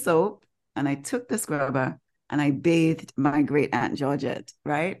took the soap and I took the scrubber and I bathed my great Aunt Georgette,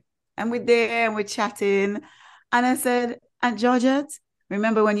 right? And we're there and we're chatting. And I said, Aunt Georgette,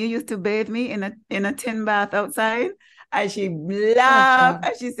 remember when you used to bathe me in a tin bath outside? And she laughed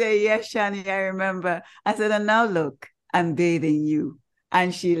and she said, yes, Shani, I remember. I said, and now look, I'm bathing you.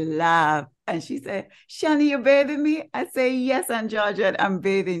 And she laughed and she said, Shani, you're bathing me? I say, yes, Aunt Georgette, I'm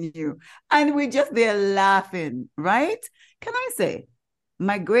bathing you. And we're just there laughing, right? Can I say,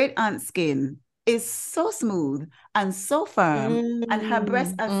 my great aunt's skin is so smooth and so firm, and her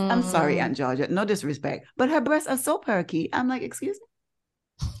breasts are, I'm sorry, Aunt Georgette, no disrespect, but her breasts are so perky. I'm like, excuse me?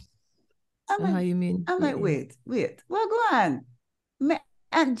 How you mean? I'm like, wait. Well, go on.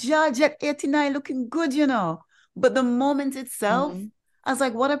 Aunt Georgette, 89, looking good, you know. But the moment itself, I was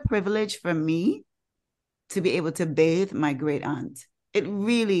like, what a privilege for me to be able to bathe my great aunt. It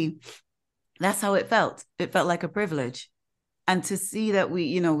really, that's how it felt. It felt like a privilege. And to see that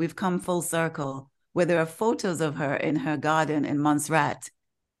we've come full circle, where there are photos of her in her garden in Montserrat,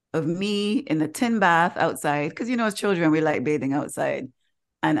 of me in the tin bath outside, because, you know, as children, we like bathing outside.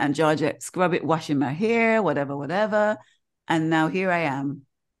 And Georgette scrub it, washing my hair, whatever. And now here I am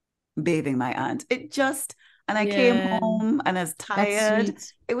bathing my aunt. And I came home and I was tired.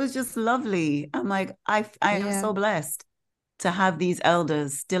 It was just lovely. I'm like, I am so blessed to have these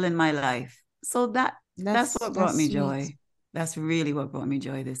elders still in my life. So that's what brought me joy. That's really what brought me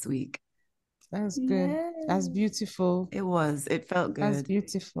joy this week. That's good. Yes. That's beautiful. It was. It felt good. That's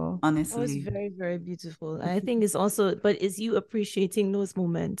beautiful. Honestly. It was very, very beautiful. I think it's also, but it's you appreciating those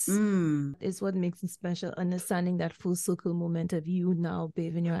moments. It's what makes it special. Understanding that full circle moment of you now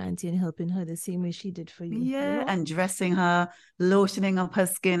bathing your auntie and helping her the same way she did for you. Yeah. You know? And dressing her, lotioning up her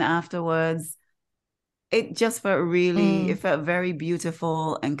skin afterwards. It just felt it felt very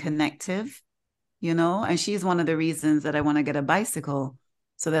beautiful and connective, you know? And she's one of the reasons that I want to get a bicycle,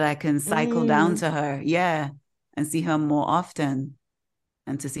 so that I can cycle down to her, and see her more often,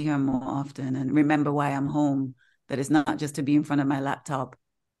 and remember why I'm home, that it's not just to be in front of my laptop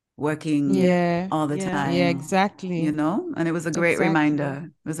working all the time. Yeah, exactly. You know, and it was a great reminder.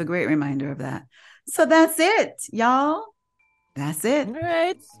 It was a great reminder of that. So that's it, y'all. That's it.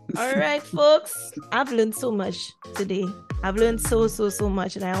 All right, folks. I've learned so much today. I've learned so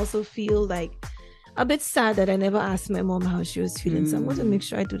much. And I also feel like a bit sad that I never asked my mom how she was feeling. So I'm going to make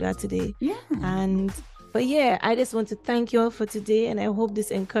sure I do that today. Yeah. But I just want to thank you all for today. And I hope this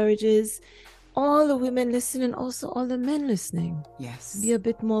encourages all the women listening, also all the men listening. Yes. Be a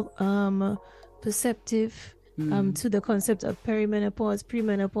bit more perceptive to the concept of perimenopause,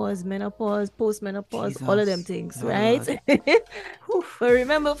 premenopause, menopause, postmenopause, all of them things, right? But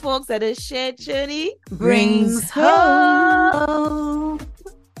remember, folks, that a shared journey brings hope.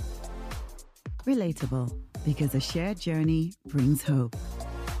 Relatable, because a shared journey brings hope.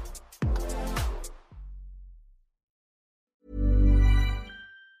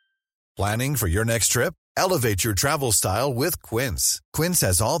 Planning for your next trip? Elevate your travel style with Quince. Quince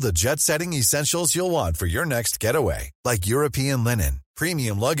has all the jet-setting essentials you'll want for your next getaway, like European linen,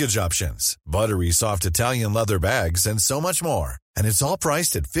 premium luggage options, buttery soft Italian leather bags, and so much more. And it's all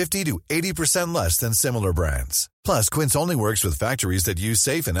priced at 50 to 80% less than similar brands. Plus, Quince only works with factories that use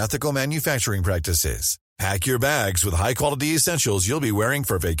safe and ethical manufacturing practices. Pack your bags with high-quality essentials you'll be wearing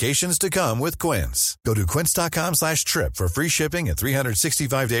for vacations to come with Quince. Go to quince.com/trip for free shipping and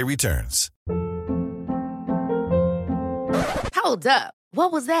 365-day returns. Hold up.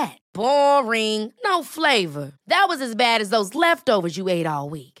 What was that? Boring. No flavor. That was as bad as those leftovers you ate all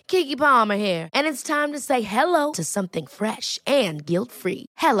week. Keke Palmer here, and it's time to say hello to something fresh and guilt-free.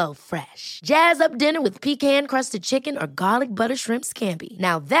 Hello Fresh. Jazz up dinner with pecan-crusted chicken or garlic butter shrimp scampi.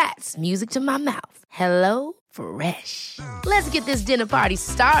 Now that's music to my mouth. Hello Fresh. Let's get this dinner party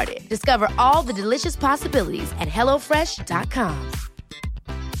started. Discover all the delicious possibilities at HelloFresh.com.